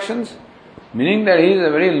all the actions, meaning that he is the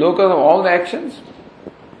very locus of all the actions.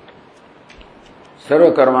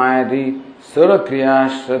 Sarva Karmayati, Sarva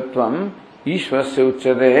Kriyashratvam, Ishvasya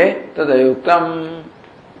Uchyate Tadayuktam.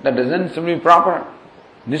 That doesn't seem to be proper.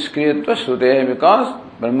 Niskriyatva Shrutehe, because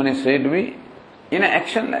Brahman is said to be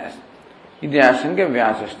actionless. Idyashanka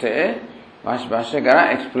Vyasaste,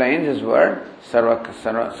 Bhashyakara explains his word Sarva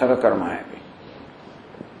Karmayati.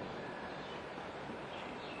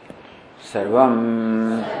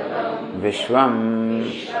 Sarvam Vishwam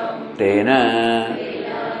Tena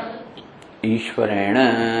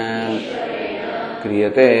Ishvarena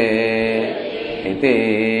क्रियते इति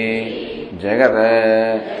जगत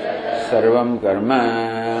सर्वं कर्म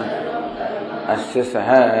अस्य सह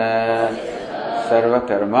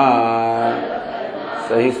सर्वकर्मा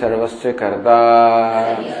सहि सर्वस्य कर्ता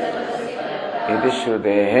इति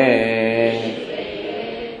श्रुतेः.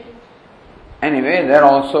 Anyway, there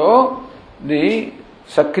also the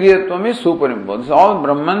Sakriyatvam is superimposed. All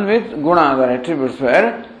Brahman with gunas or attributes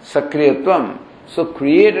were Sakriyatvam. So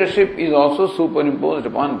creatorship is also superimposed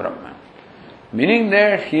upon Brahman. Meaning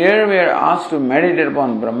that here we are asked to meditate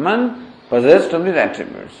upon Brahman possessed of these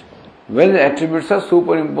attributes. Well, the attributes are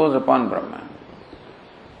superimposed upon Brahman.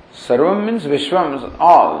 Sarvam means Vishwam,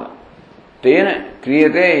 all. Tena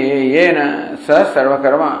kriyate yena sa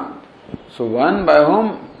sarvakarma. So one by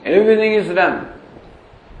whom everything is done.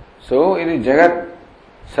 So it is Jagat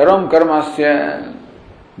Sarvam Karmasya.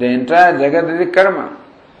 The entire Jagat is the karma.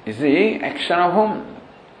 Is the action of whom?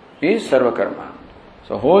 Is Sarvakarma.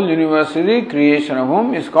 So whole universe is the creation of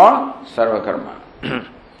whom is called Sarvakarma.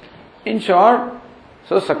 In short,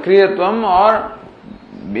 so Sakriyatvam or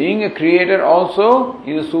being a creator also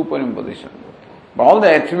is a superimposition. But all the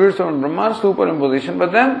attributes of Brahma are superimposition,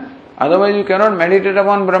 but then otherwise you cannot meditate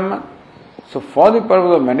upon Brahma. So for the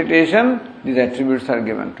purpose of meditation, these attributes are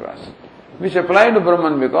given to us, which apply to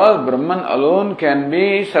Brahman because Brahman alone can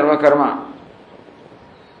be Sarvakarma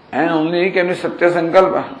and only can be Satya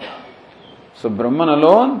Sankalpa. So Brahman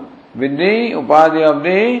alone with the upadhi of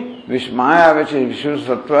the Vishmaya, which is Vishnu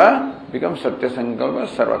Sattva, becomes Satya Sankalpa,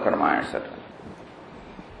 Sarvakarma, etc.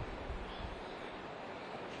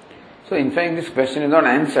 So in fact this question is not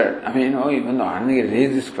answered. I mean, even though Anandi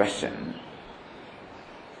raised this question,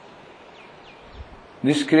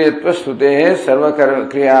 Niskriyatva Stutehe Sarva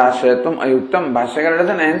Kriya Ashayatvam Ayuktam, Bhashyakara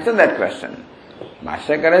doesn't answer that question.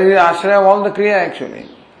 Bhashyakara is the ashraya of all the Kriya actually.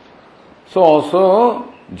 So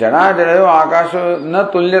also, Jara Jarayo Akasha Na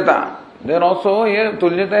Tulyata. There also here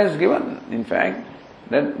Tulyata is given. In fact,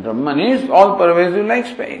 that Brahman is all pervasive like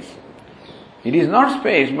space. It is not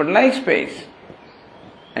space, but like space.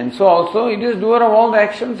 And so also it is doer of all the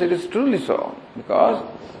actions. It is truly so. Because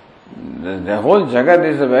the whole Jagat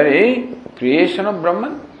is the very creation of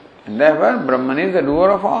Brahman. And therefore Brahman is the doer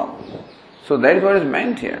of all. So that is what is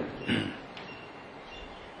meant here.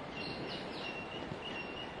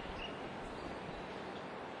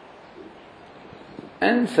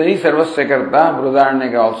 And Sahi Sarvasya Karta,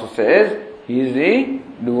 Brudaranyaka also says, he is the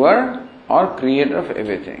doer or creator of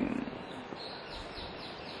everything.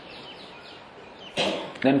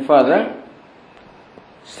 Then further,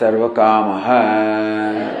 Sarvakamaha,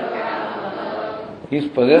 he is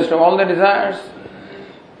possessed of all the desires.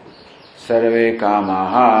 Sarve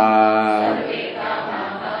Kamaha,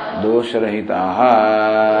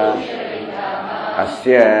 Dosharahitaha,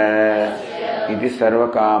 Asya, iti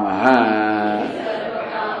Sarvakamaha.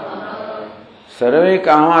 Sarve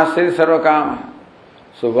Kama, Asya Sarvakama.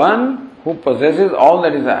 So one who possesses all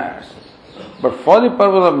the desires. But for the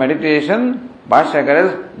purpose of meditation, Bhashyakara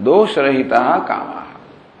is dosharahitaha kama.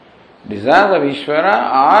 Desires of Ishvara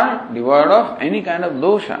are devoid of any kind of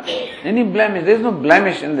dosha, any blemish. There is no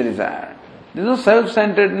blemish in the desire. There is no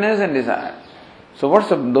self-centeredness in desire. So what's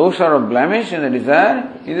the dosha or blemish in the desire?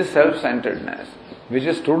 It is self-centeredness, which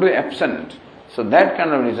is totally absent. So that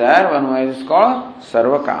kind of desire, one way is called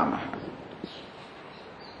sarvakama.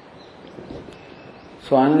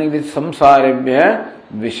 So anandit samsarebhya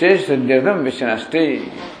vishesh siddhyartham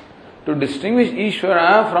vishnasti. To distinguish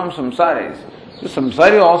Ishvara from samsaris. So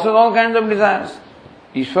samsari also has all kinds of desires.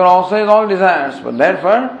 Ishvara also has all desires. But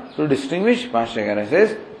therefore, to distinguish, Bhashyakara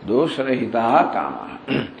says, dosharahitaha kama.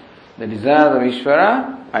 The desires of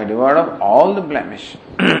Ishvara are devoid of all the blemish.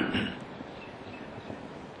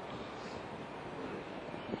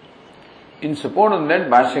 In support of that,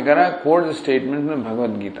 Bhashyakara quotes the statement from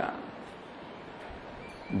Bhagavad Gita.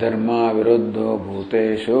 Dharma viruddho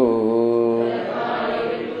bhuteshu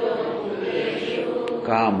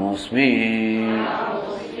kamosmi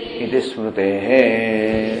iti smritehe.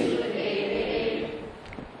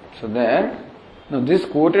 So there, now this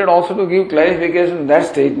quoted also to give clarification that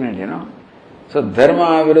statement, So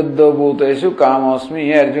dharma viruddho bhuteshu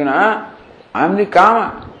kamosmi. Hey Arjuna, I am the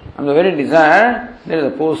kama. I am the very desire that is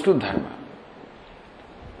opposed to dharma.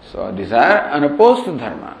 So desire unopposed to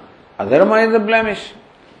dharma. Adharma is the blemish.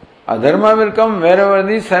 Adharma will come wherever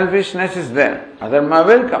the selfishness is there. Adharma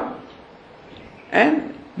will come.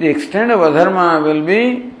 And the extent of adharma will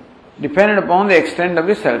be dependent upon the extent of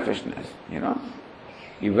the selfishness.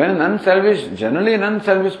 Even generally an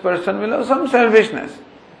unselfish person will have some selfishness.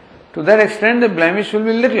 To that extent the blemish will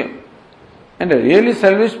be little. And a really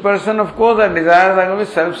selfish person, of course, their desires are going to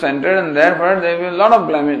be self-centered and therefore there will be a lot of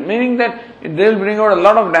blemish, meaning that they will bring out a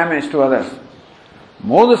lot of damage to others.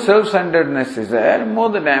 More the self-centeredness is there, more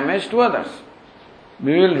the damage to others.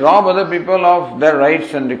 We will rob other people of their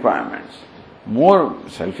rights and requirements. More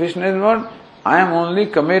selfishness is what? I am only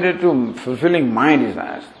committed to fulfilling my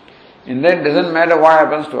desires. In that it doesn't matter what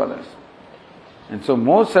happens to others. And so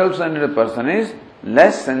more self-centered a person is,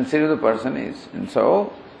 less sensitive the person is. And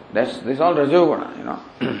so this is all Rajoguna,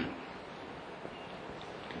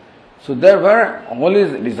 So therefore all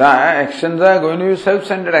his desire, actions are going to be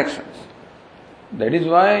self-centered actions. That is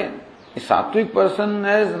why a sattvic person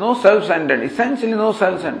has no self-centered, essentially no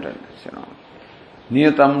self-centeredness,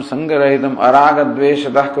 Niyatam sangarahitam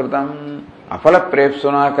aragadveshatah kritam aphala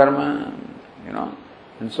prepsuna karma,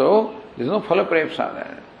 And so there is no phala prepsa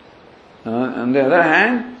there. On the other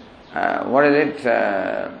hand, what is it?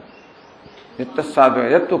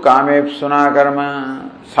 Yattu kamepsuna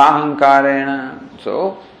karma sahankarena.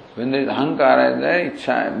 So when there is ahankara is there,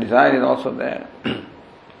 ichcha, desire is also there.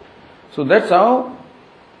 So that's how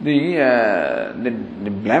the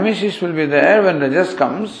blemishes will be there when rajas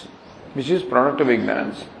comes, which is product of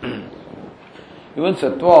ignorance. Even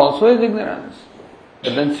sattva also is ignorance.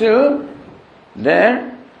 But then still,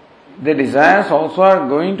 there, the desires also are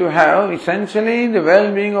going to have essentially the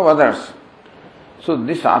well-being of others. So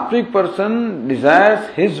this sattvic person desires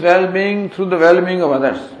his well-being through the well-being of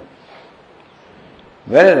others.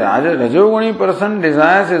 Whereas Rajoguni person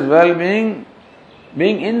desires his well-being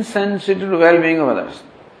being insensitive to well-being of others.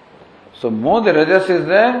 So more the rajas is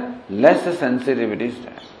there, less the sensitivity is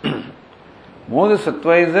there. More the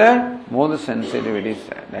sattva is there, more the sensitivity is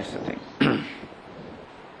there. That's the thing.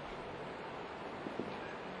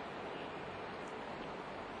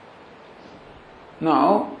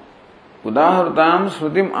 Now, Udahrutam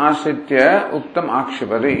Srutim Ashritya Uktam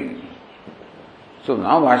Akshipati. So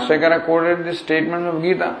now Bhashyakara quoted this statement of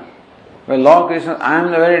Gita. Where Lord Krishna, I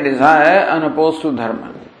am the very desire unopposed to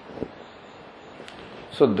dharma.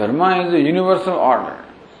 So dharma is the universal order.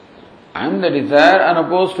 I am the desire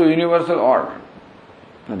unopposed to universal order.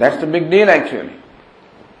 Now that's the big deal actually.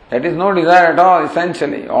 That is no desire at all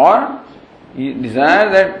essentially. Or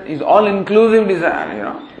desire that is all-inclusive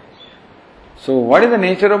desire, So what is the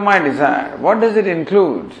nature of my desire? What does it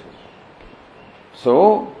include?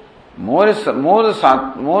 So more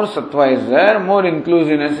sattva is there, more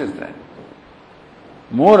inclusiveness is there.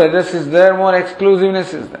 More rajas is there, more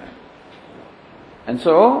exclusiveness is there. And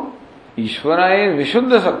so, Ishvara is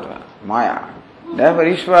Vishuddha Sattva, Maya. Therefore,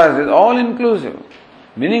 Ishvara is all inclusive.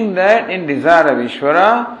 Meaning that in desire of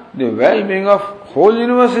Ishvara, the well-being of whole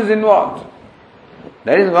universe is involved.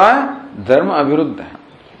 That is why Dharma Aviruddha.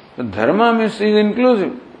 The Dharma means is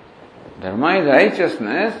inclusive. Dharma is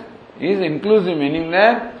righteousness, is inclusive, meaning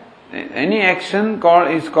that any action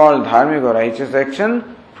is called dharmic or righteous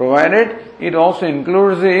action, provided it also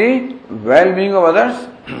includes the well-being of others,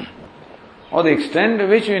 or the extent to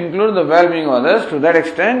which you include the well-being of others, to that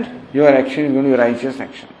extent your action is going to be righteous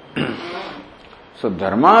action. So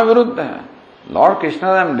dharma viruddha, Lord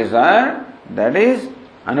Krishna's desire, that is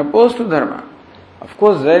unopposed to dharma. Of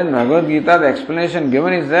course, there in Bhagavad Gita, the explanation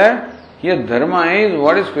given is there, here dharma is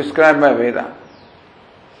what is prescribed by Veda.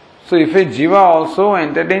 So if a jiva also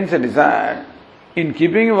entertains a desire, in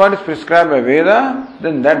keeping what is prescribed by Veda,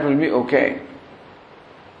 then that will be okay.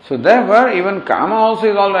 So therefore, even kama also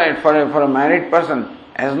is alright for a married person,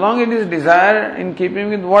 as long as it is desire in keeping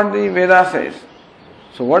with what the Veda says.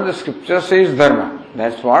 So what the scripture says dharma,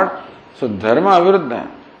 that's what. So dharma aviruddha,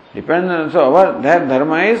 depends on, so that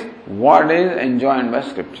dharma is what is enjoined by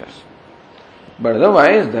scriptures. But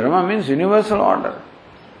otherwise, dharma means universal order.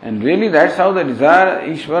 And really that's how the desire,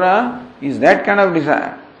 Ishvara, is that kind of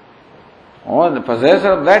desire. Or the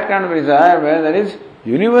possessor of that kind of desire where there is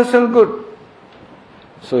universal good.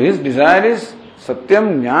 So his desire is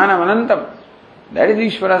Satyam Jnanam Anantam. That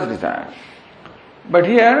is Ishvara's desire. But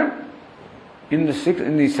here, in the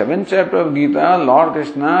 7th chapter of Gita, Lord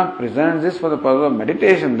Krishna presents this for the purpose of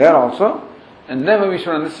meditation there also. And therefore we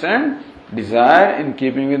should understand desire in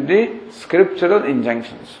keeping with the scriptural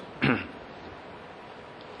injunctions.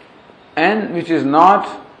 And which is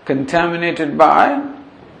not contaminated by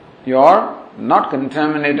your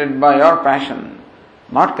passion,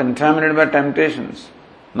 not contaminated by temptations,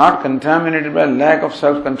 not contaminated by lack of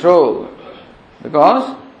self-control.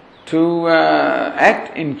 Because to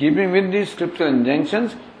act in keeping with these scriptural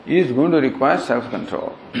injunctions is going to require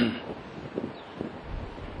self-control.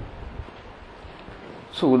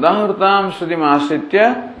 So, Udahrutam Shrutim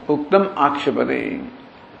Ashritya Uktam Akshipati.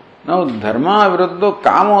 Now, Dharma Viruddho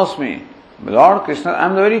Kamosmi. Lord Krishna, I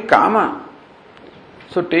am the very Kama.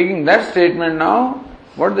 So taking that statement now,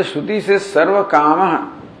 what the Shruti says, Sarva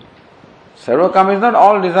Kama. Sarva Kama is not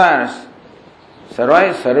all desires.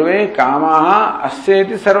 Sarve Kamaha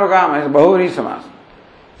Asyeti Sarva Kama is Bahuri Samas.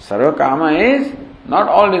 Sarva Kama is not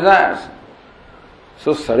all desires.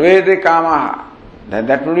 So Sarvete Kamaha,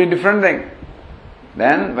 that would be a different thing.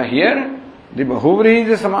 Then here, the Bahuvri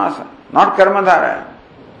is a Samasa, not Karmadhara.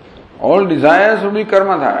 All desires would be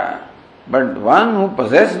Karmadhara. But one who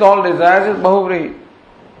possesses all desires is Bahuvri.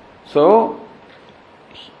 So,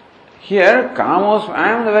 here, Kamos, I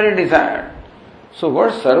am the very desire. So,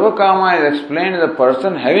 what Sarva Kama is explained is a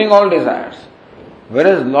person having all desires.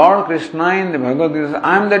 Whereas Lord Krishna in the Bhagavad Gita says,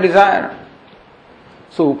 I am the desire.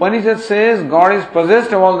 So, Upanishad says God is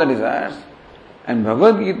possessed of all the desires. And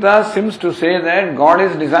Bhagavad Gita seems to say that God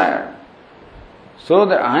is desire. So,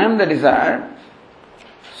 that I am the desire.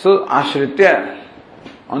 So, Ashritya,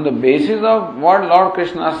 on the basis of what Lord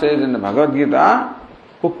Krishna says in the Bhagavad Gita,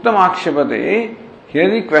 Uktam Akshapate, here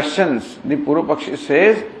the questions, the Purupakshi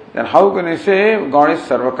says, then how can I say God is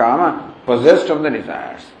Sarvakama, possessed of the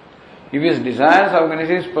desires? If he is desires, how can I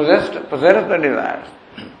say he is possessed of the desires?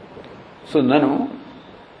 So, Nanu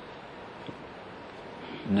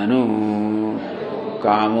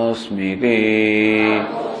Kamosmite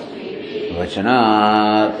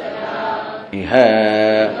Vachanat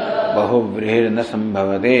Iha Bahuvrir na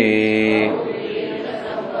Sambhavate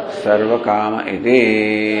Sarvakama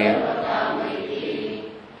ite.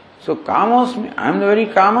 So Kamosmi, I am the very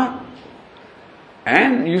Kama.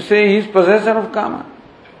 And you say he is possessor of Kama.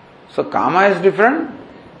 So Kama is different,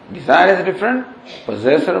 desire is different,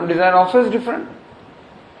 possessor of desire also is different.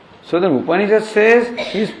 So the Upanishad says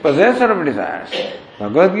he is possessor of desires.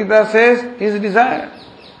 Bhagavad Gita says he is desire.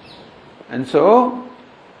 And so,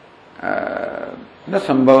 the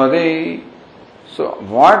Sambhavate. So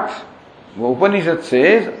what Upanishad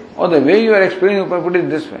says, or the way you are explaining, put it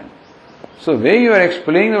this way. So way you are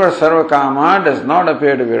explaining the word Sarvakama does not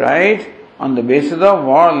appear to be right on the basis of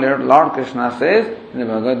what Lord Krishna says in the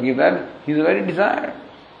Bhagavad Gita, he is a very desire.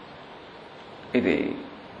 Iti.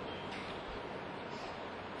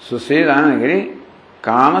 So says Anandagiri,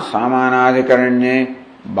 Kama Samanadikaranye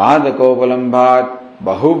Bhadakopalambat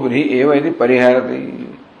Bahubri Eva iti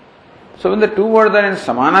Pariharati. So when the two words are in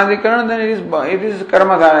Samanadikaran, then it is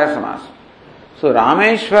Karmadhara Samas. So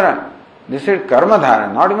Rameshwara, this is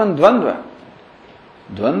Karmadhara, not even Dvandva.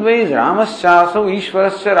 Dvandva is Ramaschaso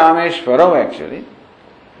Ishwarascha Rameshwaro actually.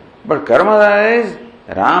 But Karmadhara is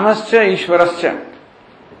Ramascha Ishwarascha.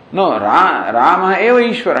 No, Rama eva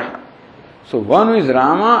Ishwara. So one who is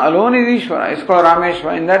Rama alone is Ishwara. It's called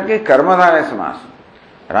Rameshwara. In that case, Karmadhara Samas.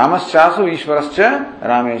 Ramaschaso Ishwarascha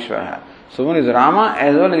Rameshwara. So one is Rama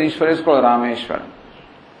as well as Ishwara is called Rameshwara.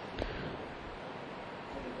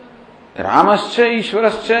 Ramascha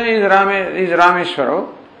Ishwarascha is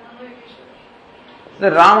Rameshwaro. The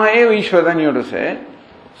Rama eva Ishwara, then you have to say.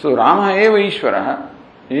 So Rama eva Ishwara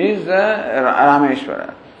is the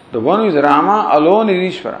Rameshwara. The one who is Rama alone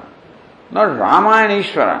is Ishwara. Not Rama and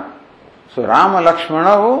Ishwara. So Rama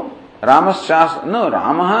Lakshmana, Ramascha, no,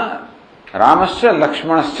 Ramascha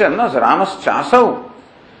Lakshmanascha, no, Ramaschaso.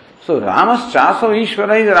 So Ramaschaso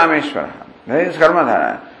Ishwara is Rameshwara. That is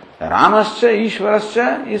Karmadhara. Ramascha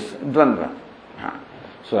Ishwarascha is Dvandva.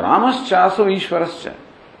 So Ramaschaso Ishwarascha.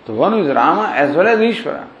 The one who is Rama as well as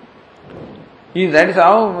Ishwara. That is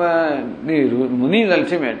how the Munis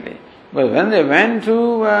ultimately. But when they went to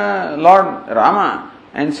Lord Rama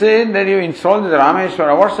and said that you insulted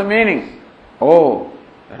Rameshwara, what's the meaning? Oh,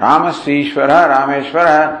 Ramasya Ishwara,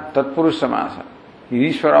 Rameshwara, Tatpurush Samasa. He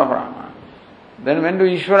is Ishwara of Rama. Then went to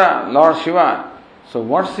Ishwara, Lord Shiva. So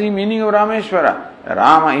what's the meaning of Rameshwara?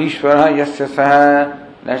 Rama Ishwara Yasya Saha.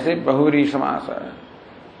 That's it, Bahuri Samasa.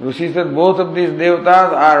 Rishi said both of these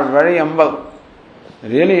devatas are very humble.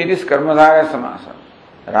 Really it is Karmadhara Samasa.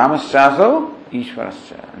 Ramaschaso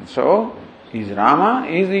Ishwarascha. And so, he is Rama,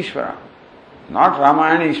 he is Ishvara. Not Rama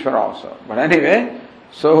and Ishvara also. But anyway,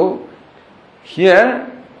 so here,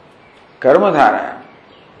 Karmadhara.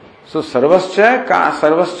 So Sarvascha,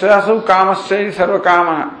 so Kamascha is Sarva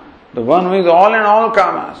Kama. The one who is all and all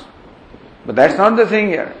Kamas. But that's not the thing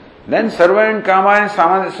here. Then Sarva and Kama and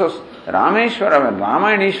Samadhi. So Rameshwara, when Rama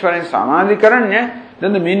and Ishvara and Samadhikaranya,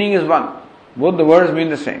 then the meaning is one. Both the words mean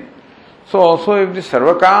the same. So also if the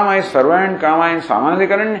Sarva Kama is Sarva and Kama and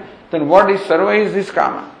Samanadikaranya, then what is Sarva is this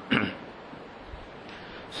Kama.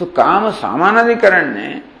 So Kama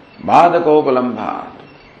Samanadikaranya Bhadakopalambhat.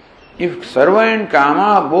 If Sarva and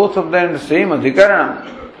Kama both of them in the same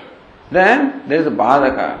Adhikaranam, then there is a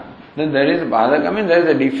Bhadaka. Then there is a Bhadaka, means there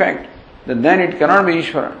is a defect. Then it cannot be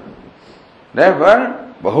Ishvara.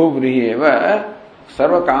 Therefore, Bahuvrihi eva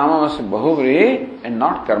Sarva Kamamasya Bahuvrihi and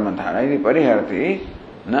not Karmadhara. Iti Pariharti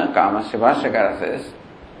na Kamasya. Bhashyakara says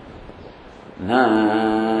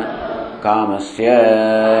na Kamasya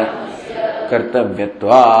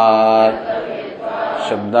Kartavyatvat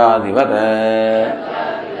Shabdadivat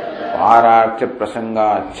Pararthya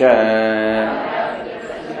Prasangacha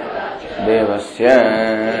Devasya.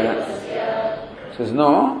 Says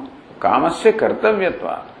no, Kamasya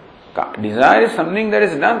Kartavyatvat. Desire is something that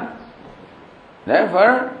is done.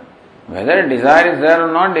 Therefore, whether desire is there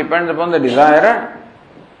or not depends upon the desirer.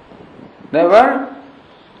 Therefore,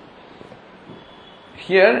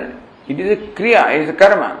 here it is a kriya, it is a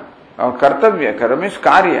karma, or kartavya. Karma is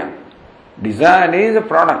karya. Desire is a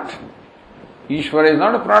product. Ishvara is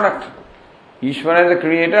not a product. Ishvara is the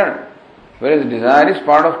creator, whereas desire is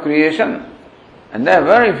part of creation. And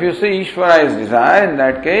therefore, if you say Ishvara is desire, in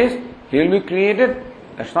that case, he will be created.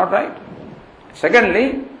 That's not right.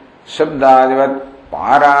 Secondly, Shabdadivat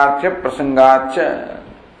Pararthya Prasangacha.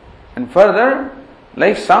 And further,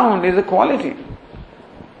 like sound is a quality.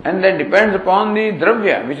 And that depends upon the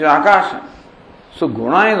dravya, which is Akasha. So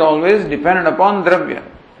guna is always dependent upon dravya.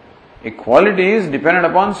 A quality is dependent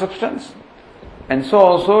upon substance. And so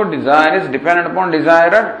also desire is dependent upon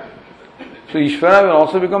desirer. So Ishvara will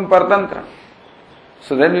also become Paratantra.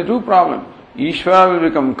 So there will be two problems. Ishvara will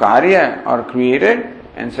become Karya or created,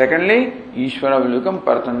 and secondly, Ishvara will become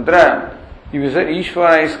Paratantra. If you say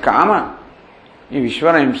Ishvara is Kama, if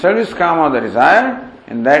Ishvara himself is Kama, the desire,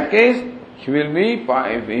 in that case, he will be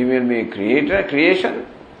creator, creation,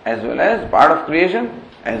 as well as part of creation,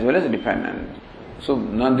 as well as dependent. So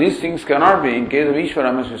now these things cannot be. In case of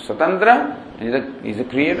Ishvara, must be Swatantra, and he is a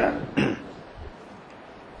creator.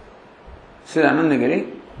 Says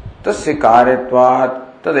Anandagiri, Tasya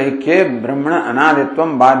karyatvat tadaikye brahmana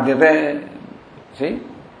anaditvam badhyate. See?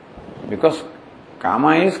 Because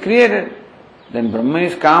Kama is created. Then Brahma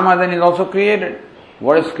is Kama, then is also created.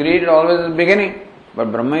 What is created always is beginning.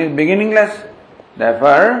 But Brahma is beginningless.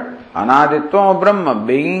 Therefore, anaditvam of Brahma,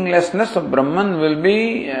 beginninglessness of Brahman will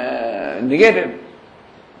be negated.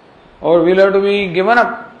 Or will have to be given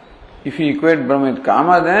up. If you equate Brahma with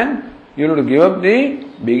Kama, then you will have to give up the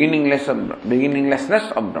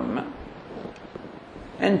beginninglessness of Brahma.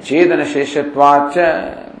 And Chedana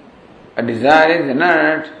Sheshatvacha, a desire is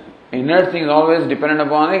inert. Inert thing is always dependent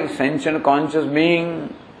upon a sentient conscious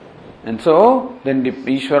being. And so, then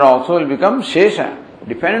Ishvara also will become Shesha,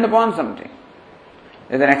 dependent upon something.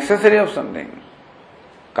 It is an accessory of something.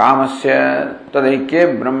 Kamasya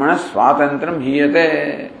tadaikye brahmana swatantram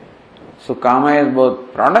hiyate. So Kama is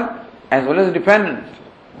both product as well as dependent.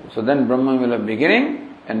 So then Brahma will have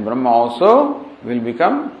beginning and Brahma also will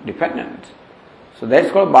become dependent. So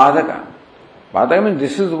that's called Badhaka. Badhaka means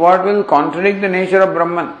this is what will contradict the nature of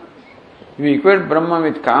Brahman. If you equate Brahma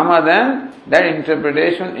with Kama, then that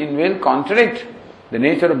interpretation will contradict the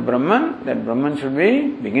nature of Brahman, that Brahman should be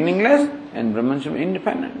beginningless and Brahman should be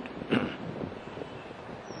independent.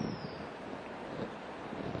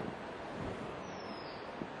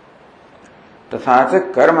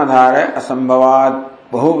 तथा कर्मधारय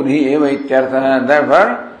असंभवात् बहुव्रीहि एव इत्यर्थः. Therefore,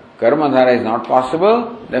 कर्मधारय is not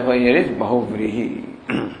possible. Therefore, here is बहुव्रीहि.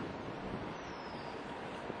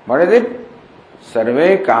 What is it?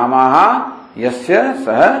 Sarve kamaha yasya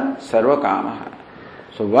sah sarva kamaha.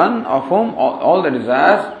 So one of whom all the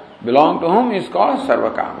desires belong to whom is called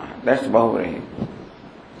sarva kamaha. That's bahuvrihi.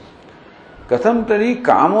 Katham tari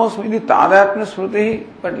kamosmi tadatma smriti.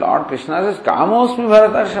 But Lord Krishna says kamosmi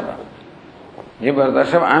bharatarshava. Ye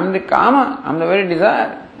bharatarshava, I am the kama, I am the very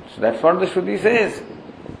desire. So that's what the Shruti says.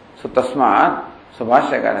 So tasmat, so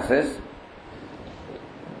Bhashyakara says,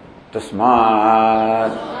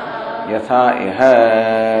 tasmat yatha iha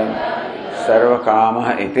sarva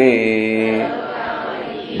kama iti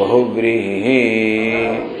bahuvrihi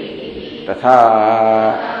tatha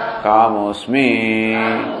kamosmi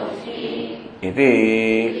iti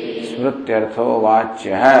smrityartho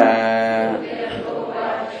vachyah.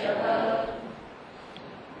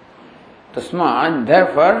 Tasmat,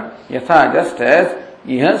 therefore, yatha, just as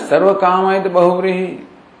iha sarva kama iti bahuvrihi.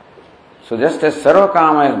 So just as sarva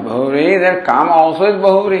kama is bahuvrihi, that kama also is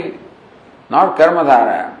bahuvrihi, not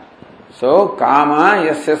karmadhara. So kama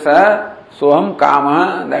yasya sa soham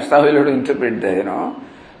kama, that's how we'll have to interpret that,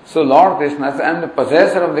 So Lord Krishna says, I am the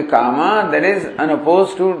possessor of the kama, that is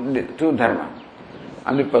unopposed to dharma.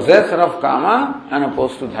 I am the possessor of kama,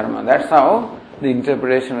 unopposed to dharma. That's how the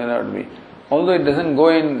interpretation will have to be. Although it doesn't go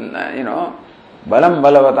in, balam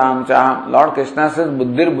balavatam chaham. Lord Krishna says,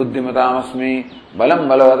 buddhir buddhimatam asmi, balam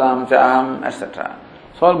balavatam chaham, etc.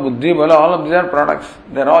 So all buddhi, bala, all of these are products.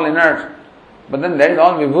 They are all inert. But then that is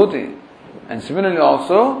all vibhuti. And similarly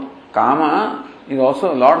also, kama is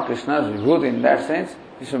also Lord Krishna's vibhuti in that sense.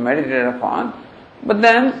 He should meditate upon. But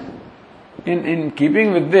then, in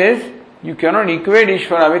keeping with this, you cannot equate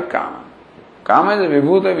Ishvara with Kama. Kama is a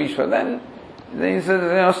vibhuti of Ishvara. Then he says,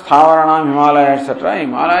 Sthavaranam, Himalaya, etc.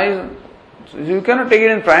 Himalaya is, you cannot take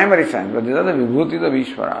it in primary sense, but these are the vibhutis of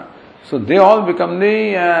Ishvara. So they all become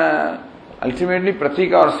the ultimately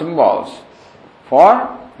pratika or symbols for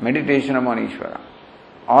meditation upon Ishvara.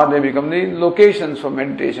 Or they become the locations for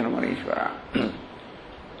meditation upon Ishvara.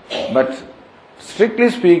 But strictly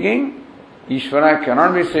speaking, Ishvara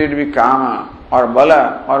cannot be said to be Kama or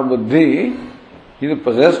Bala or Buddhi. He is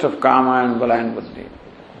possessed of Kama and Bala and Buddhi.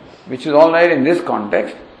 Which is alright in this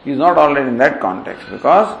context, he is not alright in that context,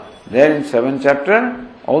 because there in 7th chapter,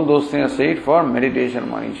 all those things are said for meditation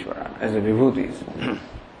upon Ishvara as the vibhutis.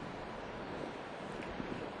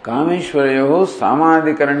 Kameshwarayoho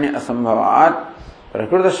samadhikaranya asambhavat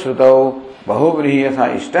prakrita shrutau bahuvrihi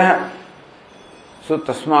yatha ishtah. So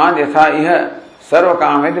tasmad yatha iha sarva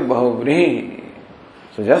kameti bahuvrihi.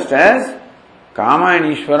 So just as Kama and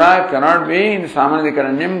Ishvara cannot be in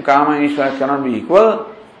samadhikaranyam, Kama and Ishvara cannot be equal,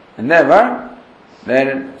 and therefore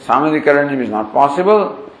then samadhikaranyam is not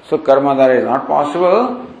possible, so karmadhara is not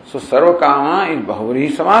possible, so sarva kama is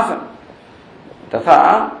bahuvrihi samasam.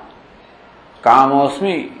 Tatha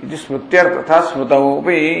kamosmi, it is smrutyar tatha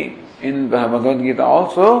smrutavopi. In Bhagavad Gita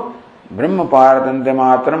also, Brahma paratantya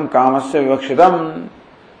matram kamasya vivakshitam.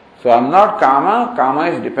 So I am not Kama, Kama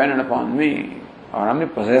is dependent upon me, or I am the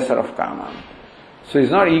possessor of Kama. So it's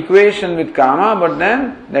not equation with Kama, but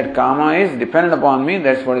then that Kama is dependent upon me,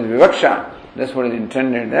 that's what is vivaksha, that's what is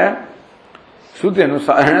intended there. Shruti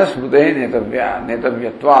anusarana smrute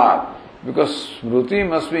netavyatvat. Because Smruti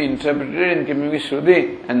must be interpreted in keeping with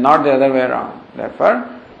Shruti and not the other way around. Therefore,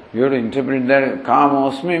 you have to interpret that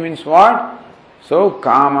Kama Osmi means what? So,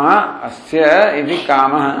 Kama Asya iti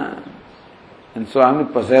Kama. And so I am the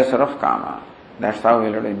possessor of Kama. That's how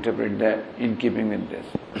we have to interpret that in keeping with this.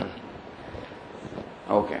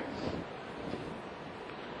 Okay.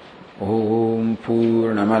 Om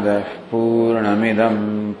Purnamadah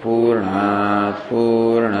Purnamidam Purnat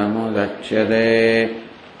Purnamudachyate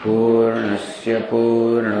Purnasya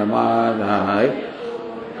Purnamadai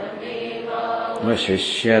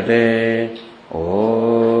Vashishyate.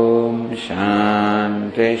 Om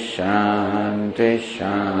Shanti Shanti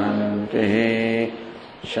Shanti.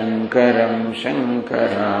 Shankaram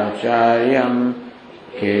Shankaracharyam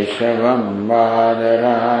Keshavam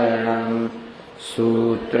Badarayanam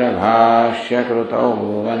Sutra Bhashya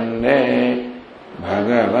Krutau Vande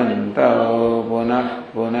Bhagavantau Punah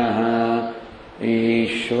Punah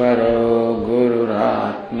Ishvaro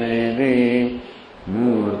Gururatmedi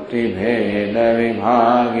Murti Bheda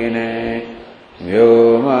Vibhagine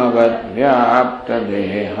Vyomavad Vyapta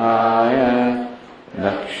Dehaya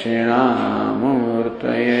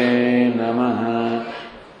Dakshinamurtaye Namaha.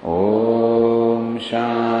 Om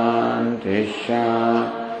Shanti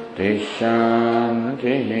Shanti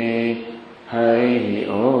Shanti. Hari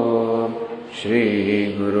Om.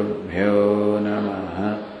 Shri Gurubhyo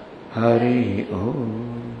Namaha. Hari Om.